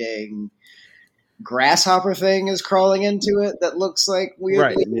looking grasshopper thing is crawling into it that looks like weird.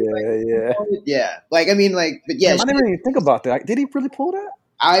 Right. Yeah. Like I mean, like, but yeah, I didn't even think about that. Did he really pull that?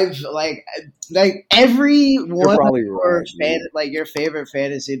 I've like every one of your right, like your favorite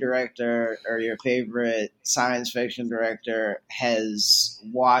fantasy director or your favorite science fiction director has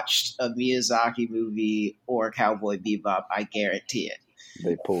watched a Miyazaki movie or Cowboy Bebop. I guarantee it.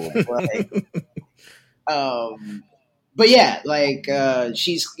 They pulled. But yeah, like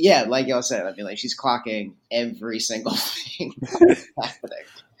she's like y'all said. I mean, like she's clocking every single thing that's happening.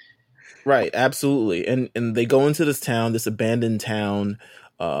 Right, absolutely. And they go into this town, this abandoned town,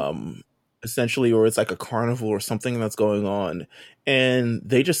 essentially, or it's like a carnival or something that's going on. And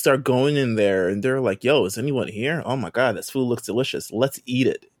they just start going in there and they're like, yo, is anyone here? Oh my God, this food looks delicious. Let's eat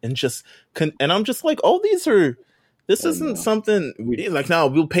it. And and I'm just like, this isn't something like, no,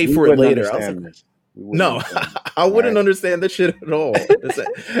 we'll pay for it later. I was like, no, I wouldn't understand this shit at all.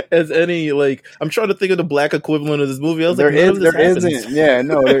 As any, like, I'm trying to think of the black equivalent of this movie. I was like, there isn't. Yeah,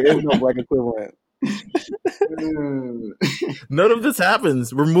 no, there is no black equivalent. None of this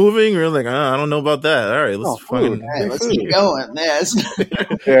happens. We're moving. We're like, I don't know about that. All right, let's keep going. Yes.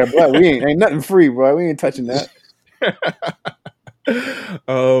 Yeah, but we ain't nothing free, bro. We ain't touching that.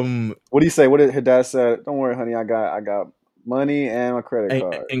 What do you say? What did her dad say? Don't worry, honey. I got money and my credit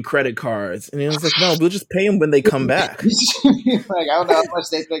card and credit cards. And he was like, no, we'll just pay them when they come back. Like, I don't know how much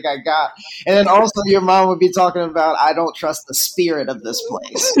they think I got. And then also your mom would be talking about, I don't trust the spirit of this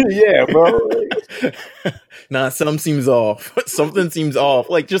place. Yeah, bro. Nah, something seems off. Something seems off.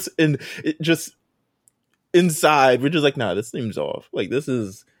 Like just inside, we're just like, nah, this seems off. Like this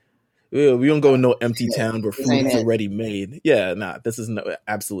is, we don't go in no empty town where food's already made. Yeah, nah, this is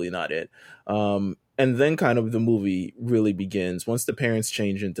absolutely not it. And then kind of the movie really begins once the parents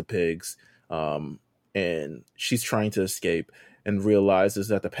change into pigs, and she's trying to escape and realizes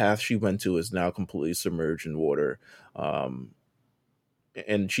that the path she went to is now completely submerged in water. And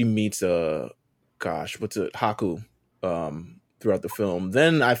she meets Haku throughout the film.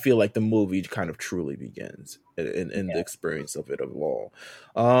 Then I feel like the movie kind of truly begins in the experience of it all.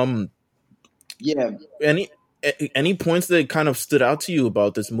 Yeah. Any points that kind of stood out to you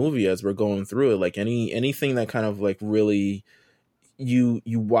about this movie as we're going through it? Like anything that kind of like really you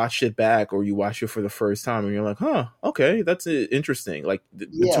watch it back or you watch it for the first time and you're like, huh, okay, that's interesting. Like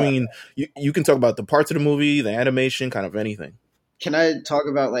between you can talk about the parts of the movie, the animation, kind of anything. Can I talk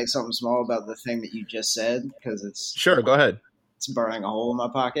about like something small about the thing that you just said? Because it's sure, go ahead. It's burning a hole in my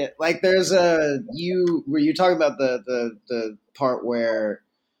pocket. Like there's were you talking about the part where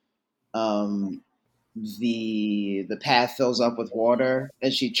the path fills up with water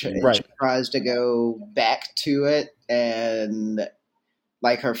and she tries to go back to it and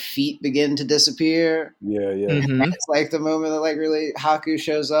like her feet begin to disappear. Yeah. Mm-hmm. It's like the moment that like really Haku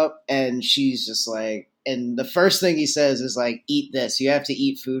shows up and she's just like, and the first thing he says is like, eat this. You have to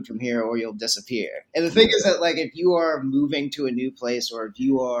eat food from here or you'll disappear. And the thing is that like if you are moving to a new place or if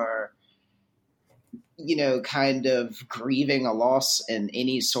you are, you know, kind of grieving a loss in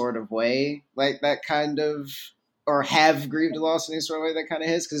any sort of way, like that kind of, or have grieved a loss in any sort of way that kind of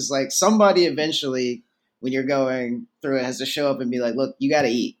hits. Because like somebody eventually, when you're going through it, has to show up and be like, look, you got to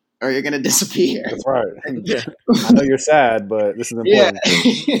eat or you're going to disappear. That's right. Yeah. I know you're sad, but this is important.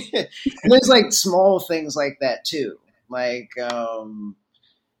 Yeah. And there's like small things like that too. Like the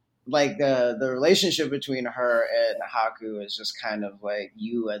relationship between her and Haku is just kind of like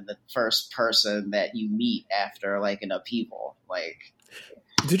you and the first person that you meet after like an upheaval. Like,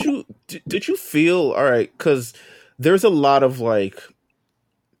 did you feel all right? Because there's a lot of like,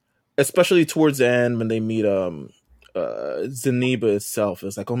 especially towards the end when they meet Zeniba itself.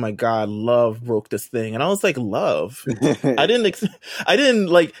 It's like, oh my god, love broke this thing, and I was like, love. I didn't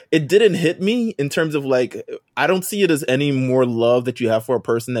like it. Didn't hit me in terms of like, I don't see it as any more love that you have for a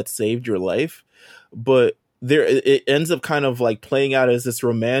person that saved your life, but it ends up kind of like playing out as this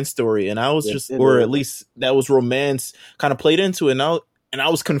romance story, and I was at least that was romance kind of played into it. And I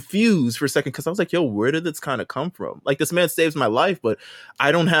was confused for a second because I was like, yo, where did this kind of come from? Like, this man saves my life, but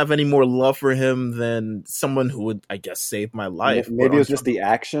I don't have any more love for him than someone who would, I guess, save my life. Maybe it was just the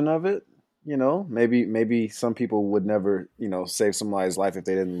action of it. You know, maybe some people would never, you know, save somebody's life if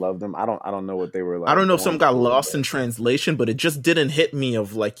they didn't love them. I don't know what they were like. I don't know if some got lost in translation, but it just didn't hit me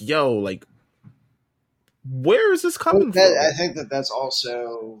of like, yo, like, where is this coming from? I think that's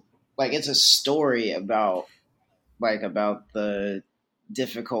also like, it's a story about the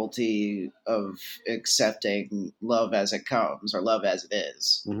difficulty of accepting love as it comes or love as it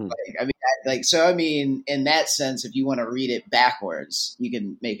is. Mm-hmm. I mean, in that sense, if you want to read it backwards, you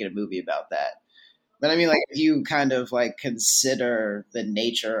can make it a movie about that. But I mean, like, if you kind of like consider the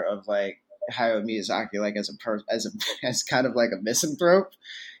nature of like Hayao Miyazaki, like as kind of like a misanthrope,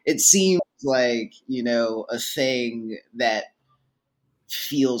 it seems like, you know, a thing that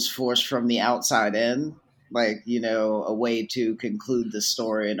feels forced from the outside in. Like, you know, a way to conclude the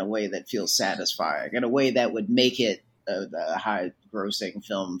story in a way that feels satisfying, in a way that would make it a high-grossing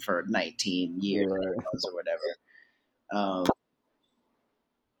film for 19 years or whatever.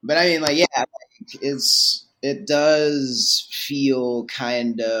 But I mean, like, yeah, like, it does feel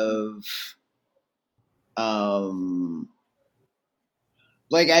kind of I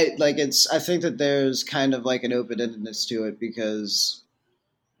think that there's kind of like an open-endedness to it because.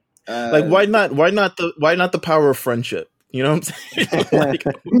 Like, why not the power of friendship? You know what I'm saying? Like,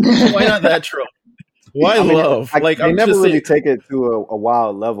 why not that trope? Why love? They never really take it to a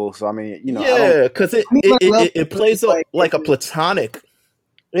wild level. So I mean, you know, yeah, because it plays like a platonic.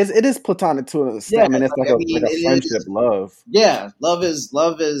 It is platonic to an extent. I mean, it's like a friendship love. Yeah, love is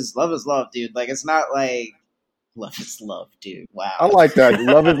love, dude. Like, it's not like love is love, dude. Wow, I like that.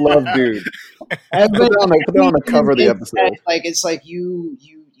 Love is love, dude. Put it on the cover of the episode. Like, it's like you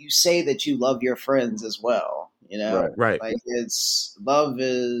say that you love your friends as well, you know? Right. Like, it's love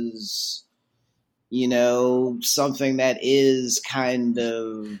is you know, something that is kind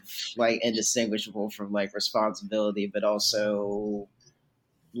of like indistinguishable from like responsibility, but also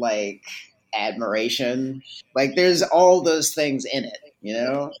like admiration. Like there's all those things in it, you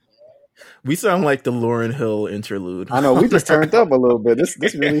know? We sound like the Lauryn Hill interlude. I know we just turned up a little bit. This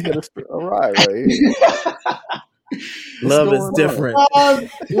really hit us right here. Love is different. Love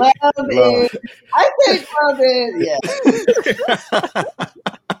is. I think love is. Yeah.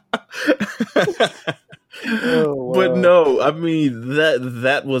 Oh, wow. But no, I mean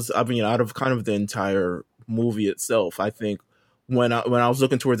that was, I mean, out of kind of the entire movie itself, I think when I was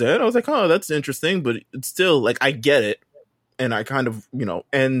looking towards the end, I was like, oh, that's interesting, but it's still like I get it, and I kind of, you know,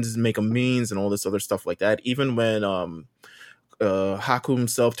 ends make a means and all this other stuff like that. Even when Haku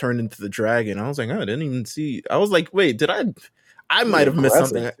himself turned into the dragon, I was like, oh, I didn't even see. I was like, wait, did I might have missed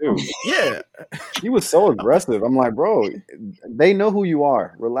something. Too. Yeah, he was so aggressive. I'm like, bro, they know who you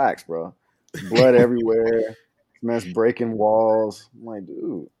are. Relax, bro. Blood everywhere. Man's breaking walls. I'm like,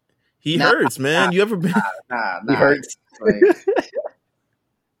 dude, he hurts, man. You ever been? He hurts.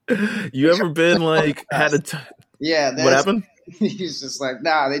 You ever been like had a? Yeah. What happened? He's just like,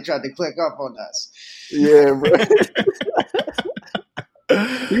 nah. They tried to click up on us. Yeah, bro.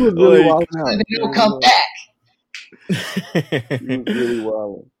 He was really wild out. And he'll come back. He was really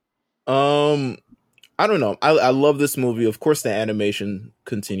wild. I don't know. I love this movie. Of course, the animation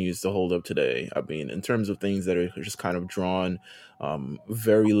continues to hold up today. I mean, in terms of things that are just kind of drawn,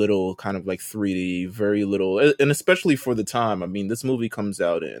 very little kind of like 3D, very little, and especially for the time. I mean, this movie comes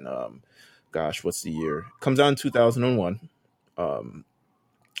out in, gosh, what's the year? It comes out in 2001. I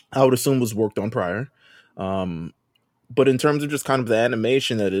would assume was worked on prior. But in terms of just kind of the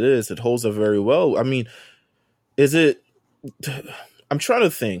animation that it is, it holds up very well. I mean, is it? I'm trying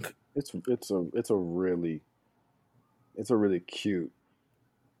to think. It's a really cute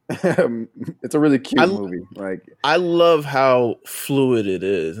it's a really cute movie. Like, I love how fluid it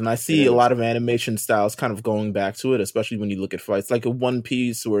is, and I see a lot of animation styles kind of going back to it, especially when you look at fights like a One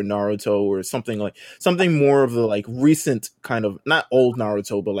Piece or Naruto or something more of the like recent kind of, not old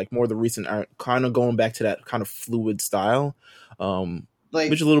Naruto, but like more the recent kind of going back to that kind of fluid style, like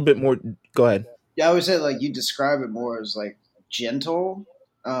which is a little bit more. Go ahead. Yeah, I would say like you describe it more as like gentle.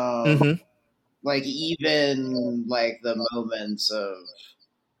 Like even like the moments of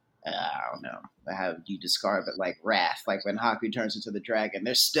I don't know how you describe it, like wrath, like when Haku turns into the dragon,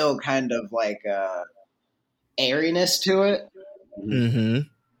 there's still kind of like airiness to it.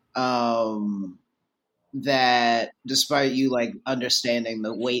 That despite you like understanding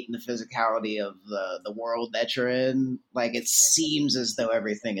the weight and the physicality of the world that you're in, like it seems as though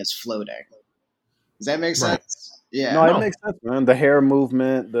everything is floating. Does that make sense? Right. Yeah. No, it makes sense, man. The hair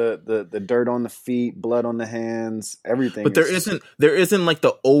movement, the dirt on the feet, blood on the hands, everything. But there isn't like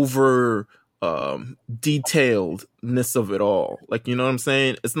the over detailedness of it all. Like, you know what I'm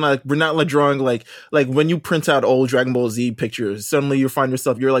saying? It's not like we're not like drawing like when you print out old Dragon Ball Z pictures, suddenly you find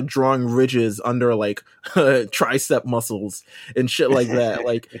yourself you're like drawing ridges under like tricep muscles and shit like that.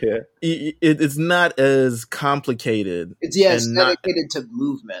 Like it's not as complicated. It's dedicated to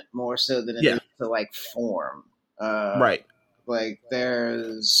movement more so than it is to like form. Right. Like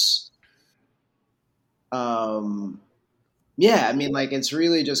there's I mean like it's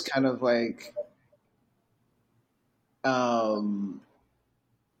really just kind of like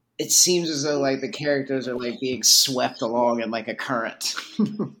it seems as though like the characters are like being swept along in like a current.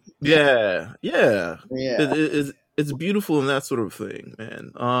 Yeah. It's beautiful and that sort of thing,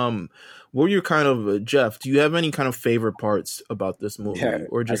 man. What were your kind of Jeff? Do you have any kind of favorite parts about this movie,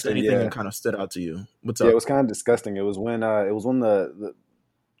 or just anything that kind of stood out to you? What's up? Yeah, it was kind of disgusting. It was when the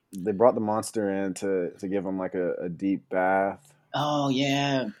they brought the monster in to give him like a deep bath. Oh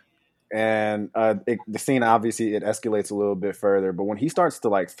yeah. And the scene obviously it escalates a little bit further, but when he starts to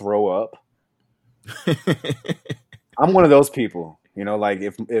like throw up, I'm one of those people. You know, like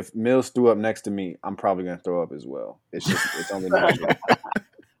if Mills threw up next to me, I'm probably gonna throw up as well. It's only natural.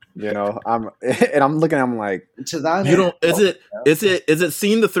 You know, I'm looking at him like, you don't. Is it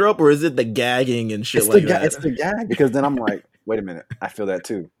seeing the throw up or is it the gagging and shit that? It's the gag, because then I'm like, wait a minute, I feel that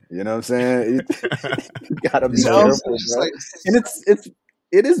too. You know what I'm saying? You gotta be careful, bro. And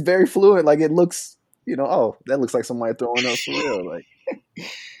it is very fluid. Like it looks, you know, oh, that looks like somebody throwing up for real. Like,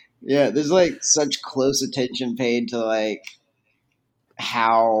 yeah, there's like such close attention paid to like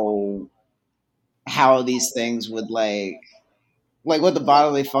how these things would like what the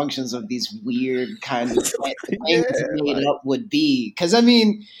bodily functions of these weird kind of things made up would be. Because I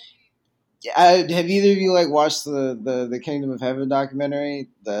mean, have either of you like watched the Kingdom of Heaven documentary,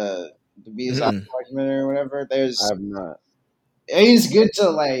 the Miyazaki documentary or whatever? I have not. It's good to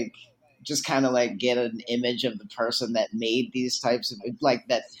like just kind of like get an image of the person that made these types of like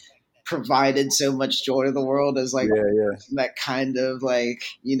that provided so much joy to the world as like that kind of like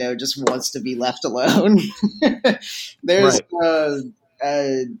just wants to be left alone. There's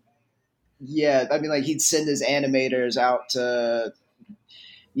yeah, I mean like he'd send his animators out to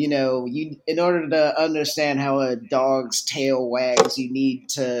in order to understand how a dog's tail wags, you need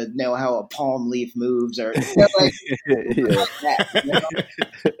to know how a palm leaf moves, or like that.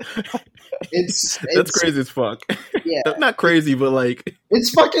 It's that's crazy as fuck. Yeah, not crazy, but like it's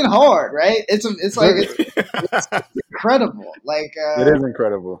fucking hard, right? It's incredible. Like it is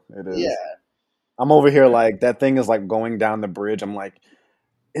incredible. It is. Yeah, I'm over here like that thing is like going down the bridge. I'm like,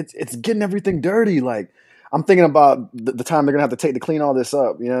 it's getting everything dirty. Like I'm thinking about the time they're gonna have to take to clean all this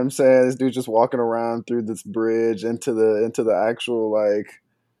up. You know what I'm saying? This dude's just walking around through this bridge into the actual like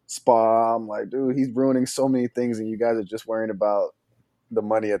spa. I'm like, dude, he's ruining so many things, and you guys are just worrying about the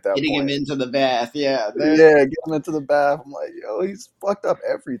money at that getting point. him into the bath. Yeah, get him into the bath. I'm like, yo, he's fucked up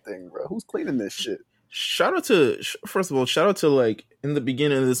everything, bro. Who's cleaning this shit? First of all, shout out to like in the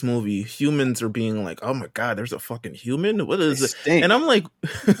beginning of this movie, humans are being like, "Oh my god, there's a fucking human. What is it?" And I'm like,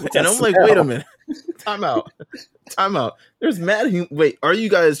 wait a minute, time out. There's mad. Wait, are you?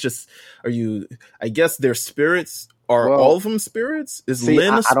 I guess they're spirits. Are all of them spirits? Is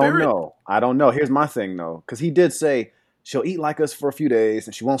Lynn a spirit? I don't know. Here's my thing though, because he did say she'll eat like us for a few days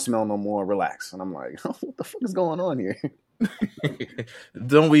and she won't smell no more. Relax. And I'm like, what the fuck is going on here?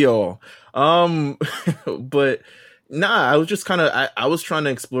 Don't we all? But nah, I was just kind of I was trying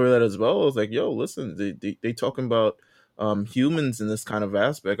to explore that as well. I was like, yo, listen, they talking about humans in this kind of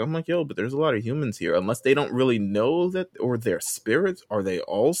aspect. I'm like, yo, but there's a lot of humans here. Unless they don't really know that, or they're spirits. Are they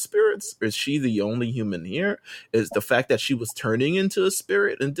all spirits? Is she the only human here? Is the fact that she was turning into a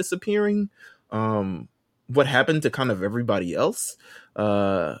spirit and disappearing? What happened to kind of everybody else?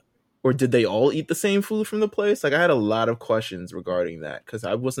 Or did they all eat the same food from the place? Like I had a lot of questions regarding that because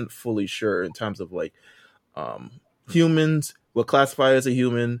I wasn't fully sure in terms of like humans, what classify as a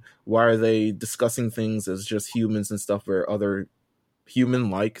human, why are they discussing things as just humans and stuff where other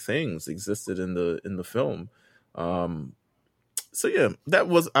human-like things existed in the film. So yeah,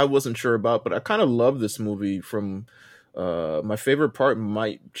 I wasn't sure about, but I kind of love this movie. From my favorite part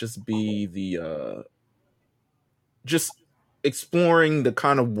might just be the just exploring the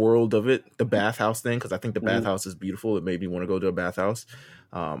kind of world of it, the bathhouse thing, because I think the bathhouse is beautiful. It made me want to go to a bathhouse.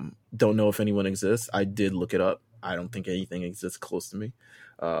 Don't know if anyone exists. I did look it up. I don't think anything exists close to me,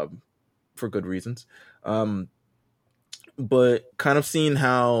 for good reasons. But kind of seeing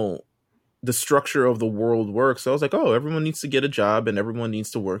how the structure of the world works, I was like, oh, everyone needs to get a job and everyone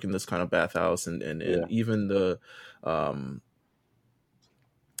needs to work in this kind of bathhouse, and even the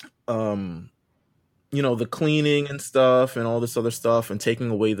the cleaning and stuff and all this other stuff, and taking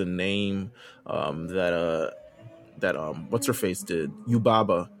away the name that what's her face did,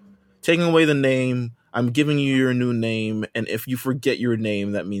 Yubaba, taking away the name. I'm giving you your new name, and if you forget your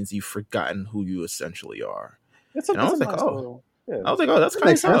name, that means you've forgotten who you essentially are. I was like, oh, that's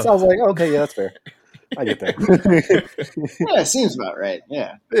kind of sense. I was like, okay, yeah, that's fair. I get that. Yeah, it seems about right.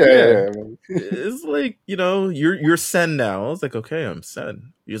 Yeah. It's like, you're Sen now. I was like, okay, I'm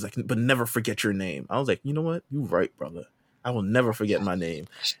Sen. He was like, but never forget your name. I was like, you know what? You're right, brother. I will never forget my name.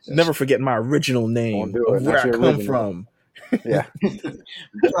 Never forget my original name of where I come from. Yeah.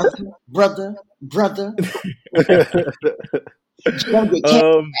 brother.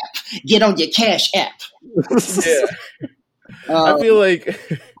 Get on your cash app. Yeah. I feel like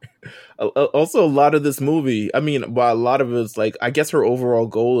also a lot of this movie, I mean, while a lot of it's like, I guess her overall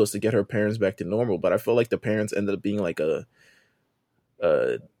goal is to get her parents back to normal, but I feel like the parents ended up being like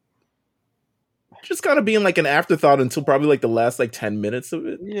just kind of being like an afterthought until probably like the last like 10 minutes of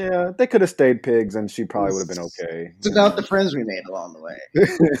it. Yeah, they could have stayed pigs and she probably would have been okay. It's about the friends we made along the way.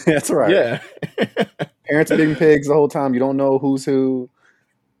 That's right. Yeah. Parents being pigs the whole time. You don't know who's who.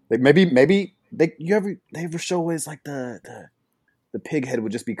 Like maybe they ever show is like the pig head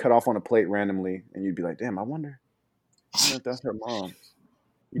would just be cut off on a plate randomly, and you'd be like, damn, I wonder if that's her mom.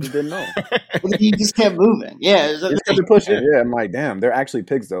 You just didn't know. You just kept moving. Yeah. You just kept pushing. Yeah, I'm like, damn, they're actually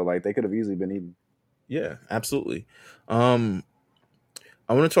pigs though. Like they could have easily been eaten. Yeah, absolutely. I want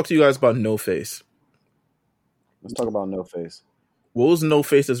to talk to you guys about No Face. Let's talk about No Face. What was No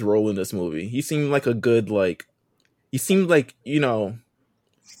Face's role in this movie? He seemed like a good, like,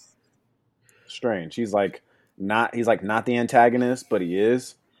 strange. He's not the antagonist, but he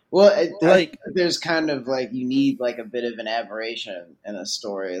is. Well, there's kind of like, you need like a bit of an aberration in a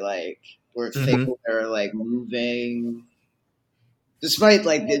story, like where things are like moving despite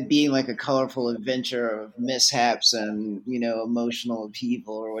like it being like a colorful adventure of mishaps and emotional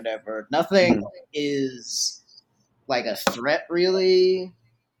upheaval or whatever, nothing is like a threat really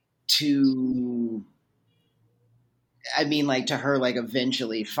to. I mean, like to her, like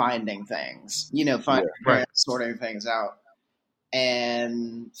eventually finding things, sorting things out,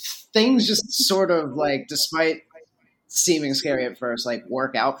 and things just sort of like, despite seeming scary at first, like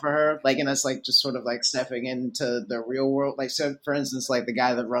work out for her, like, and that's like just sort of like stepping into the real world. Like, so for instance, like the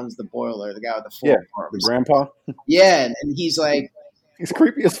guy that runs the boiler, the guy with the four arms, the grandpa, and he's like, he's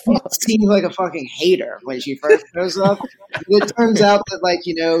creepy as fuck. He seems like a fucking hater when she first shows up. It turns out that like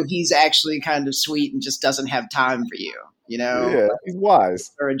he's actually kind of sweet and just doesn't have time for you. Yeah, he's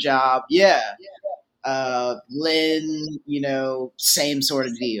wise for a job. Lynn, same sort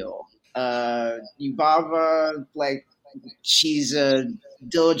of deal. Yubaba, like, she's a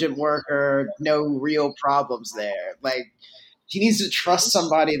diligent worker, no real problems there. Like, she needs to trust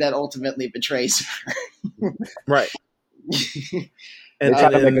somebody that ultimately betrays her. Right. And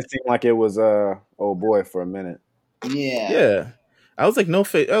try to make it seem like it was old boy for a minute. Yeah. I was like, no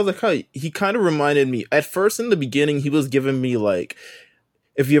face. I was like, huh, he kind of reminded me at first in the beginning. He was giving me like,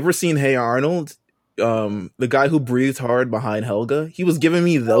 if you ever seen Hey Arnold, the guy who breathed hard behind Helga, he was giving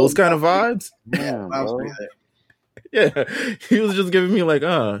me those kind of vibes. Yeah, he was just giving me like,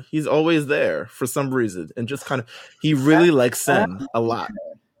 he's always there for some reason, and just kind of, he really likes Sen a lot.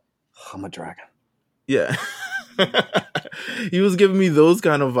 I'm a dragon. Yeah. He was giving me those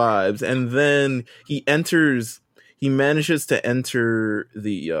kind of vibes, and then he manages to enter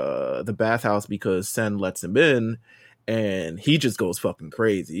the bathhouse because Sen lets him in, and he just goes fucking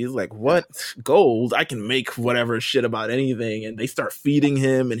crazy. He's like, what? Gold? I can make whatever shit about anything. And they start feeding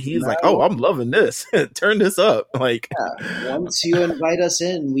him, and he's like, oh, I'm loving this. Turn this up. Like, once you invite us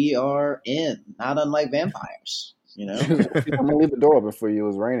in, we are in. Not unlike vampires, I'm gonna leave the door open for you. It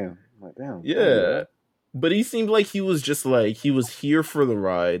was raining. I'm like, damn. Yeah. But he seemed like he was just like, he was here for the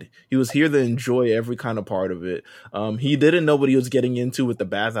ride. He was here to enjoy every kind of part of it. He didn't know what he was getting into with the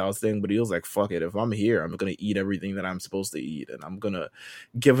bathhouse thing, but he was like, fuck it. If I'm here, I'm going to eat everything that I'm supposed to eat. And I'm going to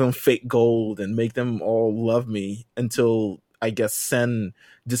give them fake gold and make them all love me until, I guess, Sen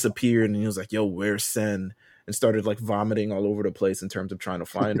disappeared. And he was like, yo, where's Sen? And started like vomiting all over the place in terms of trying to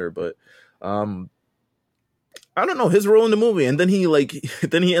find her. But, I don't know his role in the movie, and then he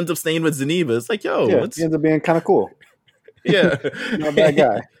ends up staying with Zeniba. It's like, yo, he ends up being kind of cool. Yeah, not a bad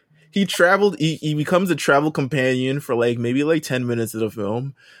guy. He traveled. He becomes a travel companion for like maybe like 10 minutes of the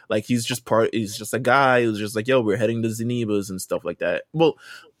film. Like he's just a guy who's just like, yo, we're heading to Zeniba's and stuff like that. Well,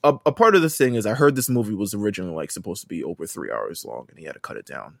 a part of this thing is I heard this movie was originally like supposed to be over 3 hours long, and he had to cut it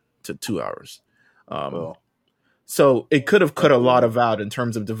down to 2 hours. So it could have cut a lot of out in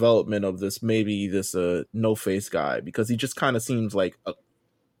terms of development of this no face guy, because he just kind of seems like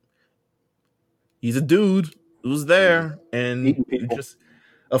he's a dude who's there and just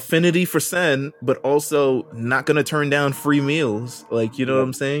affinity for Sen, but also not going to turn down free meals. Like, you know what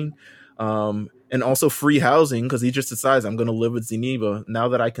I'm saying? And also free housing, because he just decides I'm going to live with Zeniba now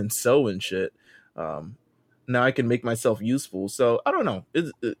that I can sew and shit. Now I can make myself useful. So I don't know.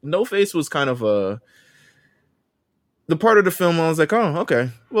 No Face was kind of the part of the film I was like, oh, okay,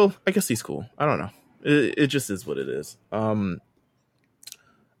 well, I guess he's cool. I don't know. It just is what it is. I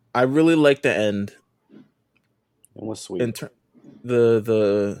really like the end. It was sweet.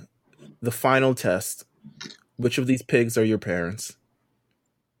 The final test. Which of these pigs are your parents?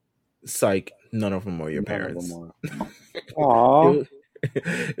 Psych. None of them are your parents. Aww.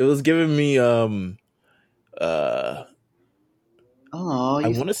 It was giving me I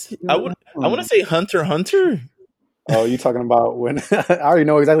want to say Hunter x Hunter. Oh, you talking about when I already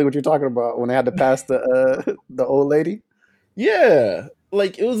know exactly what you're talking about, when they had to pass the old lady? Yeah.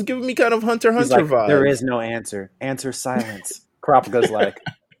 Like, it was giving me kind of Hunter x Hunter vibe. There is no answer. Answer silence. Kurapika's like,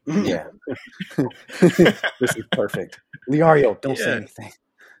 yeah. This is perfect. Leario, don't say anything.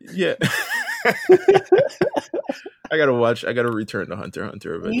 Yeah. I gotta return to Hunter x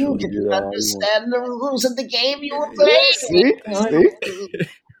Hunter eventually. You didn't understand the rules of the game you were playing. See?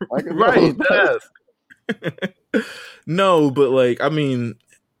 Right, yes. No, but like, I mean,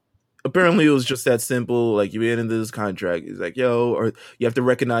 apparently it was just that simple. Like, you get into this contract, it's like, yo, or you have to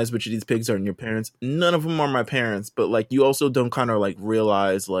recognize which of these pigs are your parents. None of them are my parents, but like, you also don't kind of like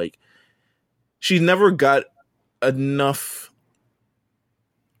realize, like, she never got enough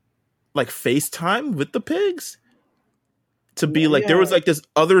like FaceTime with the pigs to be like, there was like this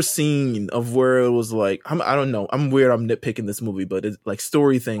other scene of where it was like, I don't know, I'm weird, I'm nitpicking this movie, but it's like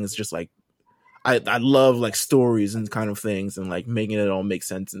story things, just like, I love like stories and kind of things and like making it all make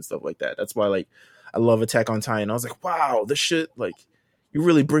sense and stuff like that. That's why like I love Attack on Titan. I was like, wow, this shit, like, you're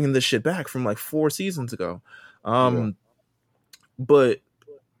really bringing this shit back from like 4 seasons ago. But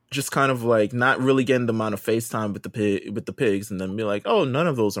just kind of like not really getting the amount of FaceTime with the pigs, and then be like, oh, none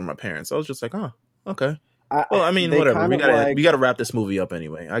of those are my parents. I was just like, oh, okay. Well, I mean, whatever. We gotta wrap this movie up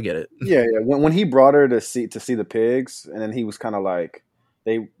anyway. I get it. Yeah. When he brought her to see the pigs, and then he was kind of like,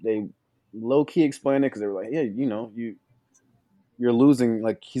 they low key explained it because they were like, yeah, you're losing.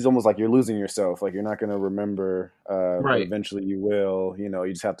 Like he's almost like you're losing yourself. Like you're not gonna remember. But eventually you will. You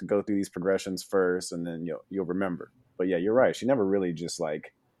just have to go through these progressions first, and then you'll remember. But yeah, you're right. She never really just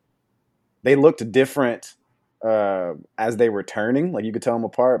like. They looked different as they were turning. Like you could tell them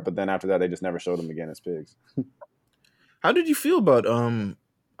apart, but then after that, they just never showed them again as pigs. How did you feel about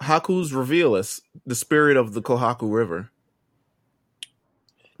Haku's reveal as the spirit of the Kohaku River?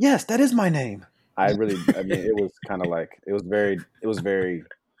 Yes, that is my name. I mean, it was kind of like it was very Disney.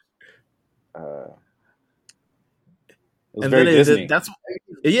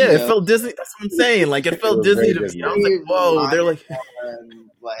 It felt Disney. That's what I'm saying. Like it felt Disney to me. I was like, whoa. They're like,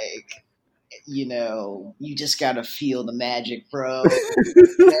 you just gotta feel the magic, bro.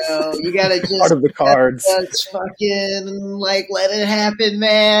 You gotta just part of the cards. Just fucking like let it happen,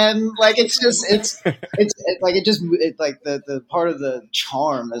 man. Like it's the part of the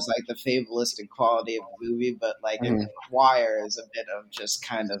charm is like the fatalistic quality of the movie, but like it requires a bit of just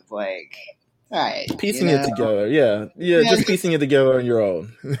kind of like, all right, piecing it together. Yeah, just piecing it together on your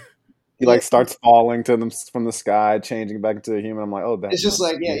own. He like starts falling to them from the sky, changing back into a human. I'm like, oh, that's it's just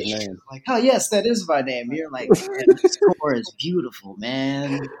like, yeah, his name. Like, oh yes, that is my name. You're like, man, this score is beautiful,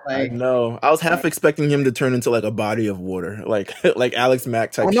 man. Like, I know. I was half expecting him to turn into like a body of water, like Alex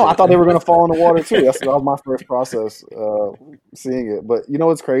Mack type. I thought they were gonna fall in the water too. That was my first process seeing it. But you know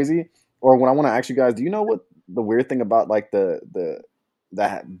what's crazy? Or when I want to ask you guys, do you know what the weird thing about like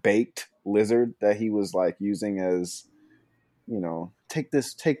that baked lizard that he was like using as, take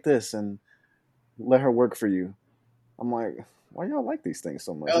this and let her work for you. I'm like, why y'all like these things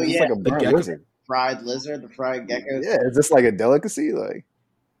so much? Oh, it's yeah. like a burnt lizard. Fried lizard, the fried geckos. Yeah, is this like a delicacy? Like,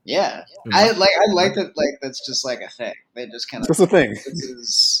 yeah. I like that. Like that's just like a thing. They just kind of. It's a thing.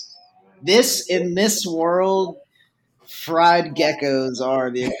 In this world, fried geckos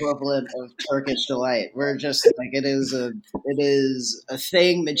are the equivalent of Turkish delight. We're just like it is a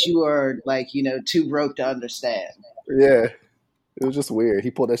thing that you are like too broke to understand. Yeah. It was just weird.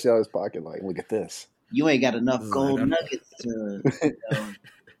 He pulled that shit out of his pocket like, look at this. You ain't got enough gold nuggets to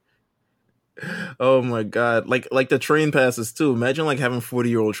Oh my god. Like the train passes too. Imagine like having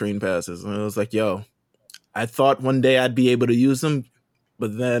 40-year-old train passes. And it was like, yo, I thought one day I'd be able to use them,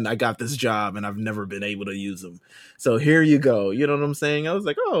 but then I got this job and I've never been able to use them. So here you go. You know what I'm saying? I was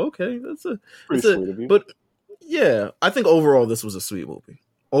like, oh, okay. Pretty sweet of you. But yeah, I think overall this was a sweet movie.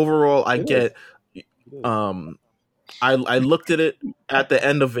 Overall, I looked at it at the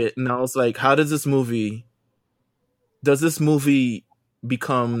end of it and I was like, does this movie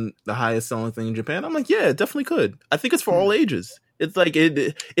become the highest selling thing in Japan? I'm like, yeah, it definitely could. I think it's for all ages. It's like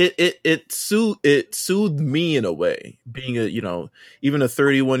it soothed me in a way, being even a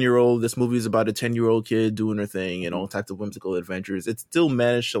 31-year-old. This movie is about a 10-year-old kid doing her thing and all types of whimsical adventures. It still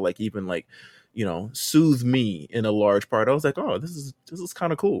managed to like even like soothe me in a large part. I was like, oh, this is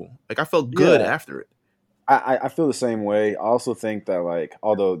kind of cool. Like I felt good after it. I feel the same way. I also think that like,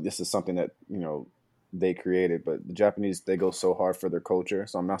 although this is something that they created, but the Japanese, they go so hard for their culture,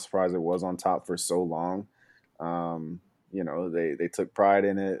 so I'm not surprised it was on top for so long. They took pride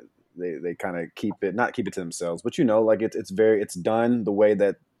in it. They kind of not keep it to themselves, but like it's done the way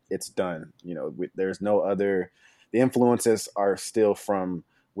that it's done. There's no other. The influences are still from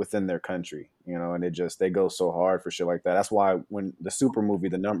within their country, and they go so hard for shit like that. That's why when the Super movie,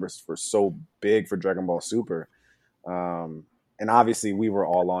 the numbers were so big for Dragon Ball Super, and obviously we were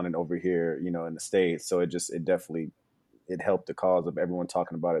all on it over here, in the States. So it definitely helped the cause of everyone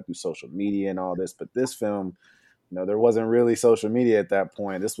talking about it through social media and all this. But this film, there wasn't really social media at that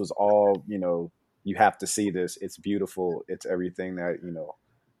point. This was all, you have to see this. It's beautiful. It's everything that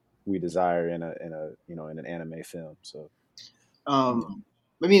we desire in an anime film. So.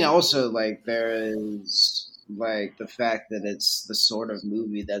 I mean, also, like, there is, like, the fact that it's the sort of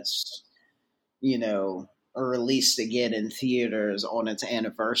movie that's, released again in theaters on its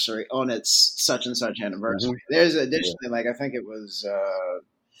anniversary, on its such and such anniversary. Mm-hmm. There's additionally, like, I think it was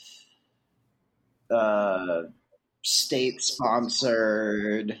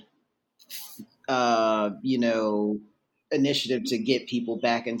state-sponsored, initiative to get people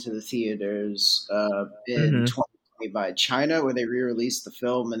back into the theaters in 2020 by China, where they re-released the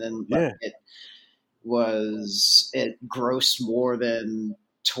film, and then it grossed more than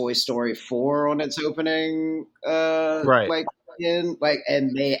Toy Story 4 on its opening in, like,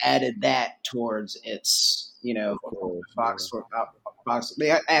 and they added that towards its, Of course, box. They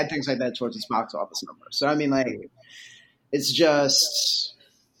add things like that towards its box office numbers. So I mean, like, it's just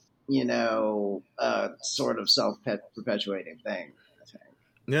sort of self perpetuating thing, I think.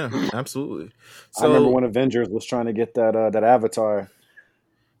 Yeah, absolutely. I remember So when Avengers was trying to get that Avatar,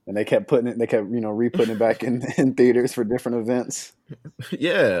 and they kept re-putting it back in theaters for different events.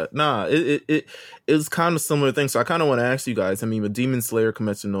 yeah, nah, it is kind of similar thing. So I kind of want to ask you guys. I mean, with Demon Slayer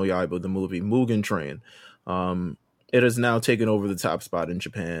Kimetsu no Yaiba, the movie Mugen Train, it has now taken over the top spot in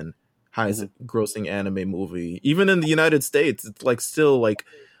Japan, highest grossing anime movie. Even in the United States, it's like still like,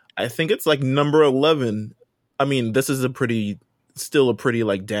 I think it's like number 11. I mean, this is still a pretty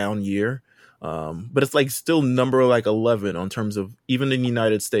like down year. But it's like still number like 11 on terms of even in the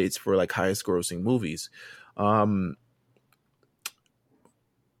United States for like highest grossing movies.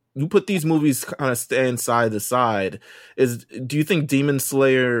 You put these movies kind of stand side to side. Do you think Demon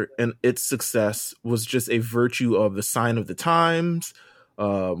Slayer and its success was just a virtue of the sign of the times,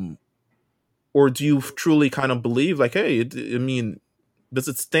 or do you truly kind of believe like, hey, I mean, does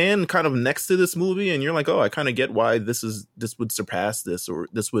it stand kind of next to this movie and you're like, oh, I kind of get why this would surpass this, or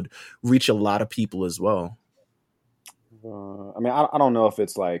this would reach a lot of people as well? I mean, I don't know if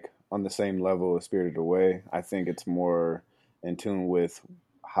it's like on the same level as Spirited Away. I think it's more in tune with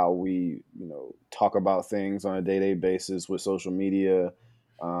how we, talk about things on a day-to-day basis with social media.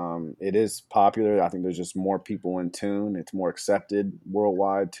 It is popular. I think there's just more people in tune. It's more accepted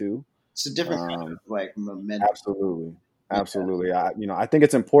worldwide too. It's a different kind of like momentum. Absolutely. I think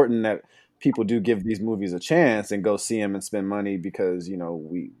it's important that people do give these movies a chance and go see them and spend money because,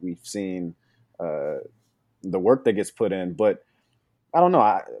 we've seen the work that gets put in. But I don't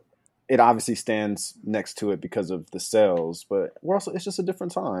know. It obviously stands next to it because of the sales, but it's just a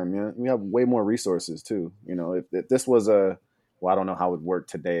different time. We have way more resources too. If this was well, I don't know how it would work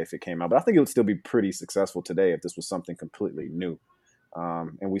today if it came out, but I think it would still be pretty successful today if this was something completely new.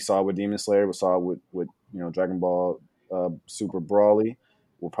 And we saw it with Demon Slayer, we saw it with Dragon Ball Super Brawly.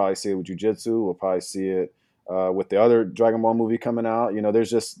 We'll probably see it with Jujutsu. We'll probably see it with the other Dragon Ball movie coming out.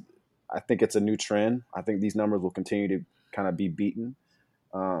 I think it's a new trend. I think these numbers will continue to kind of be beaten.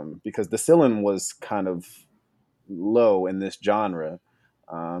 Because the ceiling was kind of low in this genre,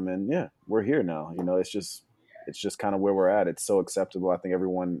 and yeah, we're here now. It's just kind of where we're at. It's so acceptable. I think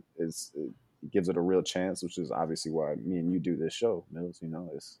everyone gives it a real chance, which is obviously why me and you do this show, Mills.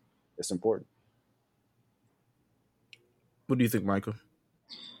 It's important. What do you think, Micah?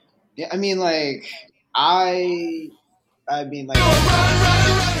 Yeah, I mean, like kind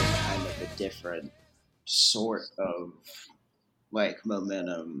of a different sort of like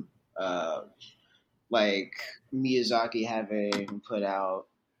momentum, like Miyazaki having put out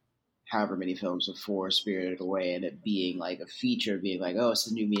however many films before Spirited Away, and it being like a feature, being like, oh, it's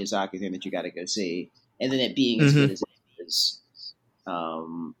the new Miyazaki thing that you got to go see, and then it being as good as it is,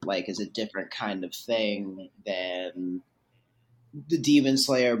 is a different kind of thing than the Demon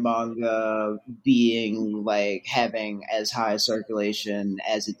Slayer manga being like having as high circulation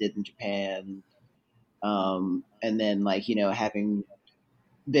as it did in Japan, and then having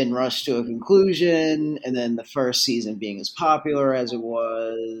been rushed to a conclusion, and then the first season being as popular as it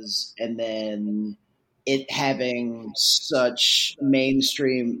was, and then it having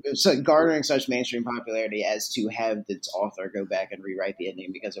garnering such mainstream popularity as to have its author go back and rewrite the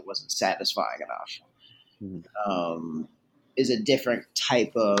ending because it wasn't satisfying enough, is a different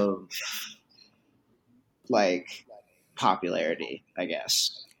type of like popularity, I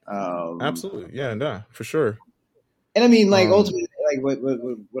guess. Absolutely, yeah, nah, for sure. And I mean, like, ultimately, like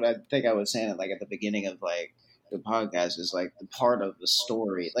what I think I was saying, like at the beginning of like the podcast, is like the part of the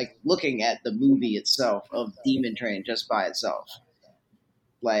story, like looking at the movie itself of Demon Train just by itself,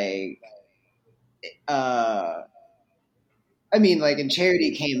 like, I mean, like, and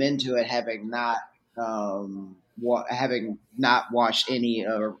Charity came into it having not watched any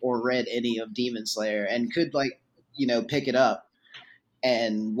or read any of Demon Slayer, and could pick it up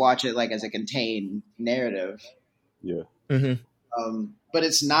and watch it like as a contained narrative. Yeah. Mm-hmm. But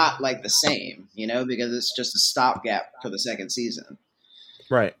it's not like the same, because it's just a stopgap for the second season.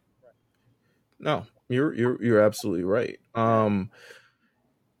 Right. No, you're absolutely right. I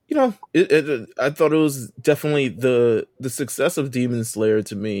thought it was definitely the success of Demon Slayer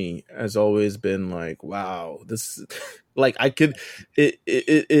to me has always been like, wow, this, like,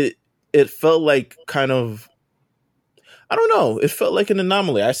 it felt like kind of, I don't know, it felt like an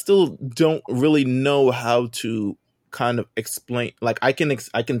anomaly. I still don't really know how to kind of explain, like I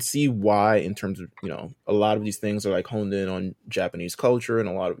can see why, in terms of, you know, a lot of these things are like honed in on Japanese culture and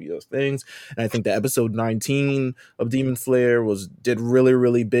a lot of those things. And I think the episode 19 of Demon Slayer did really,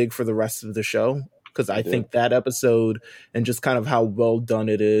 really big for the rest of the show, because I think that episode and just kind of how well done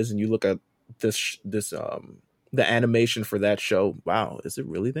it is, and you look at this the animation for that show. Wow, is it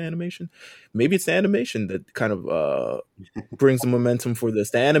really the animation? Maybe it's the animation that kind of brings the momentum for this.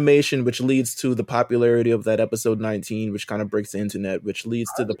 The animation, which leads to the popularity of that episode 19, which kind of breaks the internet, which leads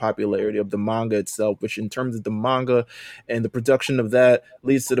to the popularity of the manga itself, which in terms of the manga and the production of that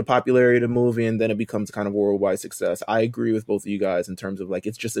leads to the popularity of the movie, and then it becomes kind of worldwide success. I agree with both of you guys in terms of like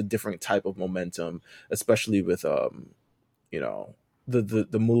it's just a different type of momentum, especially with you know,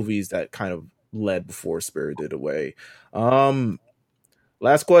 the movies that kind of led before Spirited Away.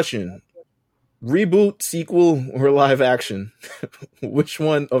 Last question. Reboot, sequel, or live action? Which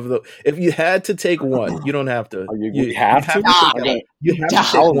one of the, if you had to take one, you don't have to. You have to You have to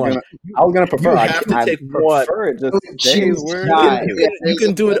take one. I was gonna prefer. You have to take one. It just stays where you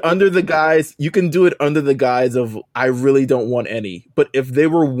can do it under the guise. You can do it under the guise of I really don't want any. But if they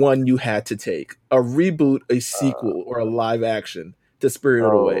were one, you had to take a reboot, a sequel, or a live action to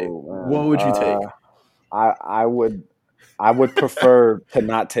Spirited Away. What would you take? I would prefer to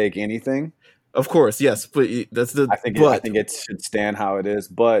not take anything. Of course, yes, but that's the. I think it should stand how it is,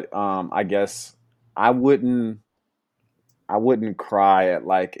 but I guess I wouldn't cry at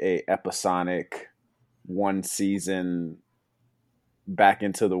like a episodic one season Back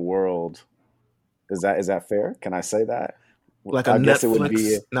into the World. Is that fair? Can I say that? Like a Netflix? It would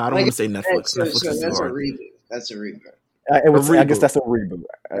be. No, I don't want to say Netflix. Netflix is that's hard. A reboot. That's a reboot. I guess that's a reboot.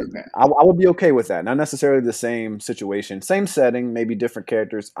 Okay. I would be okay with that. Not necessarily the same situation, same setting, maybe different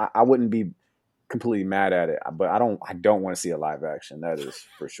characters. I wouldn't be completely mad at it, but I don't want to see a live action. That is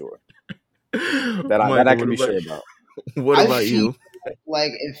for sure. That I can be sure about. What about you?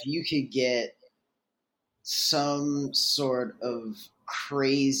 Like if you could get some sort of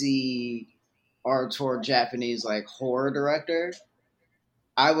crazy hardcore Japanese like horror director,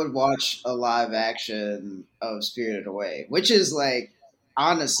 I would watch a live action of Spirited Away, which is like,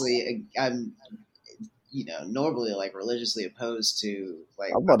 honestly, I'm, you know, normally like religiously opposed to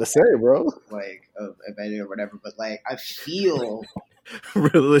like. I'm about to say, bro, like of or whatever, but like I feel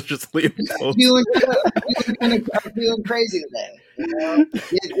religiously opposed. I'm feeling crazy today. You know,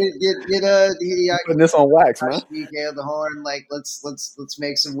 get putting this on wax, man. The horn, like let's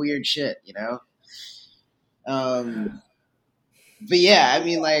make some weird shit, you know. But yeah, I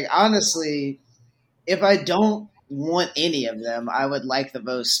mean, like honestly, if I don't want any of them, I would like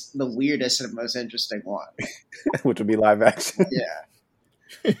the weirdest and most interesting one, which would be live action. Yeah,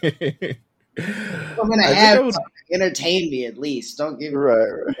 I'm gonna have entertain me at least. Don't give me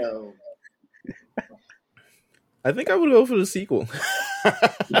right. No. I think I would go for the sequel.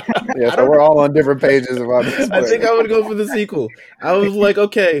 Yeah, so we're all on different pages about this. I think I would go for the sequel. I was like,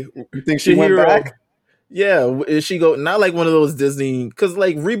 okay, you think she went back? Yeah, is she go not like one of those Disney, because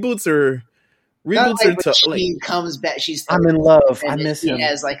like reboots are tough. She comes back. She's I'm in love. I miss him. He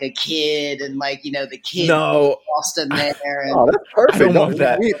has like a kid, and like you know the kid lost in there. And, oh, that's perfect. I don't want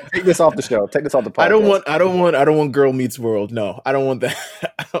that. Take this off the show. Take this off the podcast. I don't want Girl Meets World. No, I don't want that.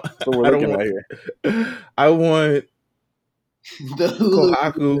 That's what we're looking at here. I want the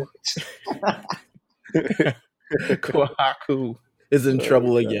Kohaku. Kohaku is in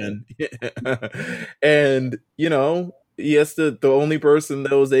trouble again. And, you know, yes, the only person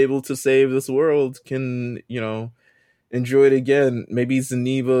that was able to save this world can, you know, enjoy it again. Maybe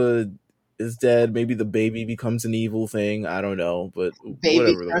Zeniba is dead. Maybe the baby becomes an evil thing. I don't know, but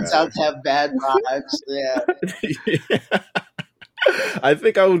baby turns out to have bad vibes. Yeah. Yeah. I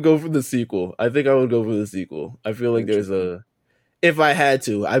think I would go for the sequel. I feel like there's a. If I had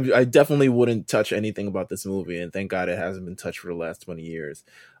to, I definitely wouldn't touch anything about this movie, and thank God it hasn't been touched for the last 20 years.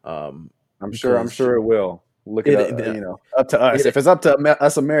 I'm sure it will. Look at it, you know, up to us. If it's up to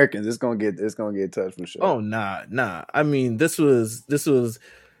us Americans, it's gonna get touched for sure. Oh nah. I mean, this was.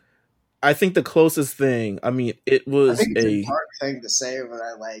 I think the closest thing. I mean, it was a dark thing to say, but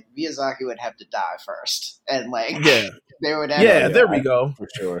I like Miyazaki would have to die first, and like they would have. Yeah, there we go for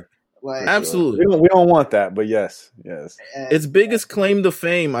sure. Like, absolutely, we don't want that, but yes. Its biggest claim to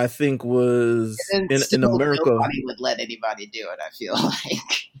fame, I think, was in America. Nobody would let anybody do it. I feel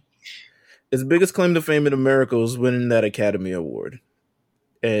like its biggest claim to fame in America was winning that Academy Award,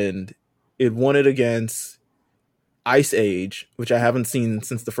 and it won it against Ice Age, which I haven't seen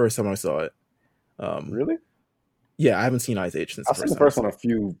since the first time I saw it. Really? Yeah, I haven't seen Ice Age since. I've seen the first one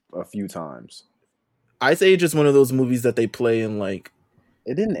a few times. Ice Age is one of those movies that they play in like.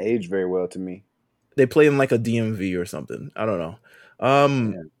 It didn't age very well to me. They play in like a DMV or something. I don't know.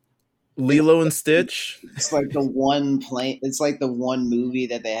 Lilo and Stitch. It's like the one plane. It's like the one movie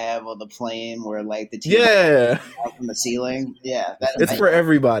that they have on the plane where like the TV Yeah, out from the ceiling. Yeah, it's for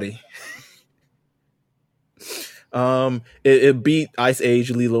everybody. It beat Ice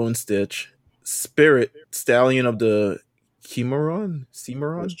Age, Lilo and Stitch, Spirit, Stallion of the Cimarron.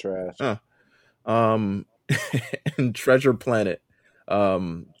 It's trash. And Treasure Planet.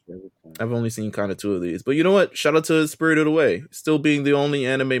 I've only seen kind of 2 of these, but you know what? Shout out to Spirited Away, still being the only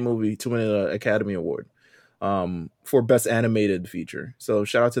anime movie to win an Academy Award for Best Animated Feature. So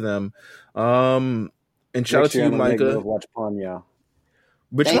shout out to them. And shout out to you, Micah. Watch Ponyo.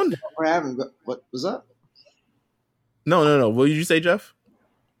 Which one? For having, what was up? No. What did you say, Jeff?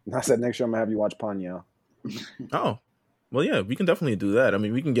 I said next year I'm gonna have you watch Ponyo. Oh. Well, yeah, we can definitely do that. I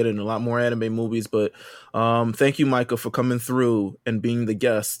mean, we can get in a lot more anime movies, but thank you, Micah, for coming through and being the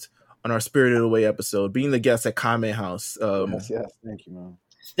guest on our Spirited Away episode, being the guest at Kame House. Yes, thank you, man.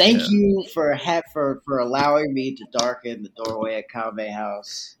 Thank you for allowing me to darken the doorway at Kame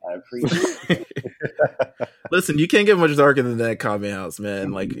House. I appreciate it. Listen, you can't get much darker than that Kame House,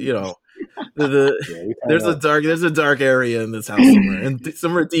 man. Like, you know, there's a dark area in this house somewhere, and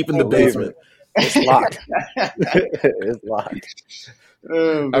somewhere deep in the basement. It's locked. It's locked.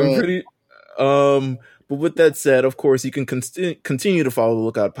 Oh, I'm pretty. But with that said, of course, you can continue to follow the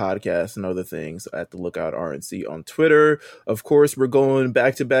Lookout Podcast and other things at the Lookout RNC on Twitter. Of course, we're going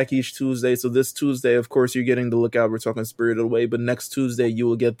back to back each Tuesday. So this Tuesday, of course, you're getting the Lookout. We're talking Spirited Away. But next Tuesday, you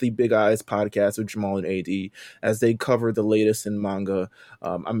will get the Big Eyes Podcast with Jamal and AD as they cover the latest in manga.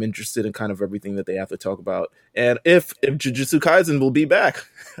 I'm interested in kind of everything that they have to talk about, and if Jujutsu Kaisen will be back.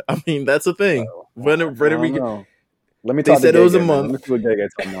 I mean, that's the thing. When are we? Let me talk. They said it was a month. Let me see what Gay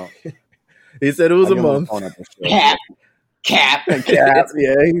talking about. He said it was a month. Cap. Yeah,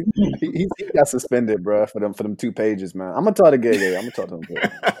 he got suspended, bro, for them 2 pages, man. I'm gonna talk to Gay. I'm gonna talk to him.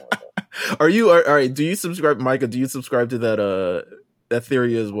 Are you all right? Do you subscribe, Micah? Do you subscribe to that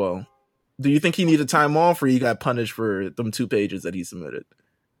theory as well? Do you think he needed time off, or he got punished for them 2 pages that he submitted?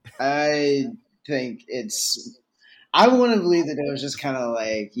 I think I want to believe that it was just kind of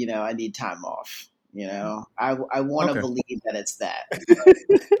like, I need time off. I want to believe that it's that.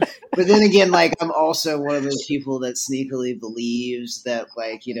 But then again, like, I'm also one of those people that sneakily believes that,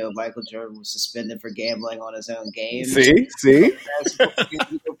 like, Michael Jordan was suspended for gambling on his own game. See?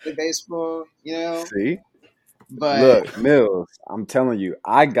 Play baseball, See? But look, Mills, I'm telling you,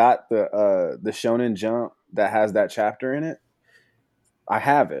 I got the Shonen Jump that has that chapter in it. I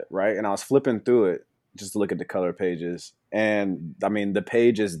have it, right? And I was flipping through it just to look at the color pages. And I mean, the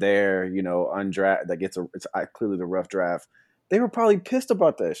page is there, undraft that gets it's clearly the rough draft. They were probably pissed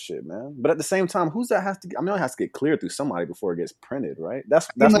about that shit, man. But at the same time, it has to get cleared through somebody before it gets printed, right? That's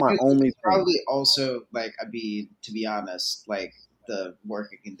my only thing. Probably also, like, to be honest, like, the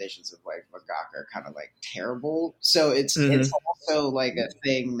working conditions of, like, mangaka are kind of, like, terrible. So it's also like a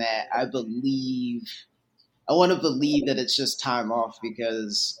thing that I want to believe that it's just time off,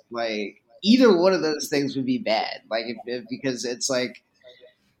 because, like, either one of those things would be bad. Like, because it's like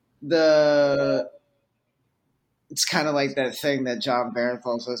it's kind of like that thing that John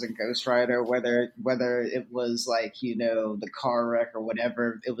Barenthal says in Ghost Rider, whether it was like, the car wreck or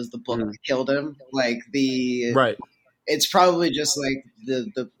whatever, it was the book that killed him. Like, right. It's probably just like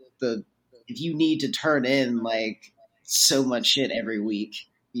the if you need to turn in like so much shit every week,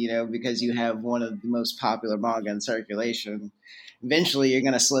 because you have one of the most popular manga in circulation, eventually you're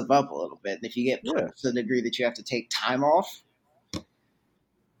going to slip up a little bit. And if you get to the degree that you have to take time off,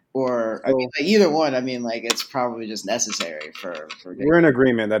 or either one, like, it's probably just necessary for we're in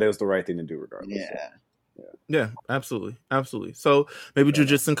agreement that it was the right thing to do regardless. Yeah, absolutely. So maybe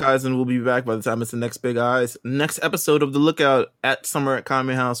Jujutsu Kaisen will be back by the time it's the next Big Eyes. Next episode of The Lookout at Summer at Kame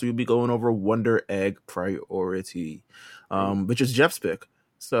House, we'll be going over Wonder Egg Priority, which is Jeff's pick.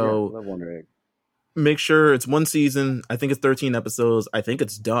 So I love Wonder Egg. Make sure it's 1 season. I think it's 13 episodes. I think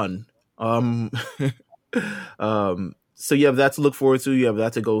it's done. So you have that to look forward to. You have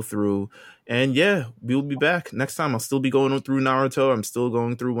that to go through. And yeah, we'll be back next time. I'll still be going through Naruto. I'm still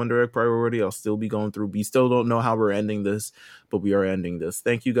going through Wonder Egg Priority. I'll still be going through. We still don't know how we're ending this, but we are ending this.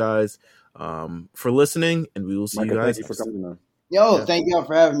 Thank you guys for listening, and we will see you guys. Thank you for coming on. Thank y'all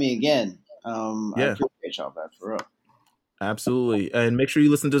for having me again. I appreciate y'all that, for real. Absolutely. And make sure you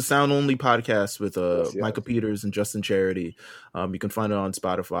listen to the Sound Only podcast with Micah Peters and Justin Charity. You can find it on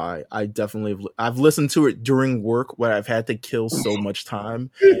Spotify. I've listened to it during work where I've had to kill so much time,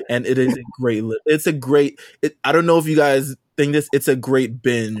 and it is I don't know if you guys think this, it's a great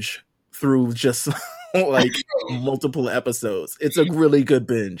binge through just like multiple episodes. It's a really good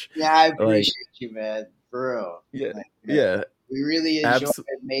binge. Yeah, I Like, appreciate you, man. For real. yeah, Like, yeah. we really enjoy Abs-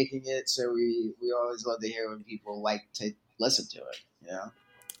 making it, so we always love to hear when people like to listen to it. You know?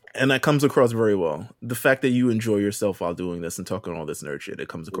 And that comes across very well. The fact that you enjoy yourself while doing this and talking all this nerd shit, it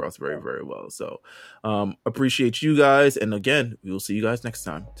comes across very, very well. So appreciate you guys. And again, we will see you guys next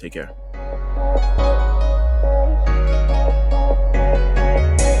time. Take care.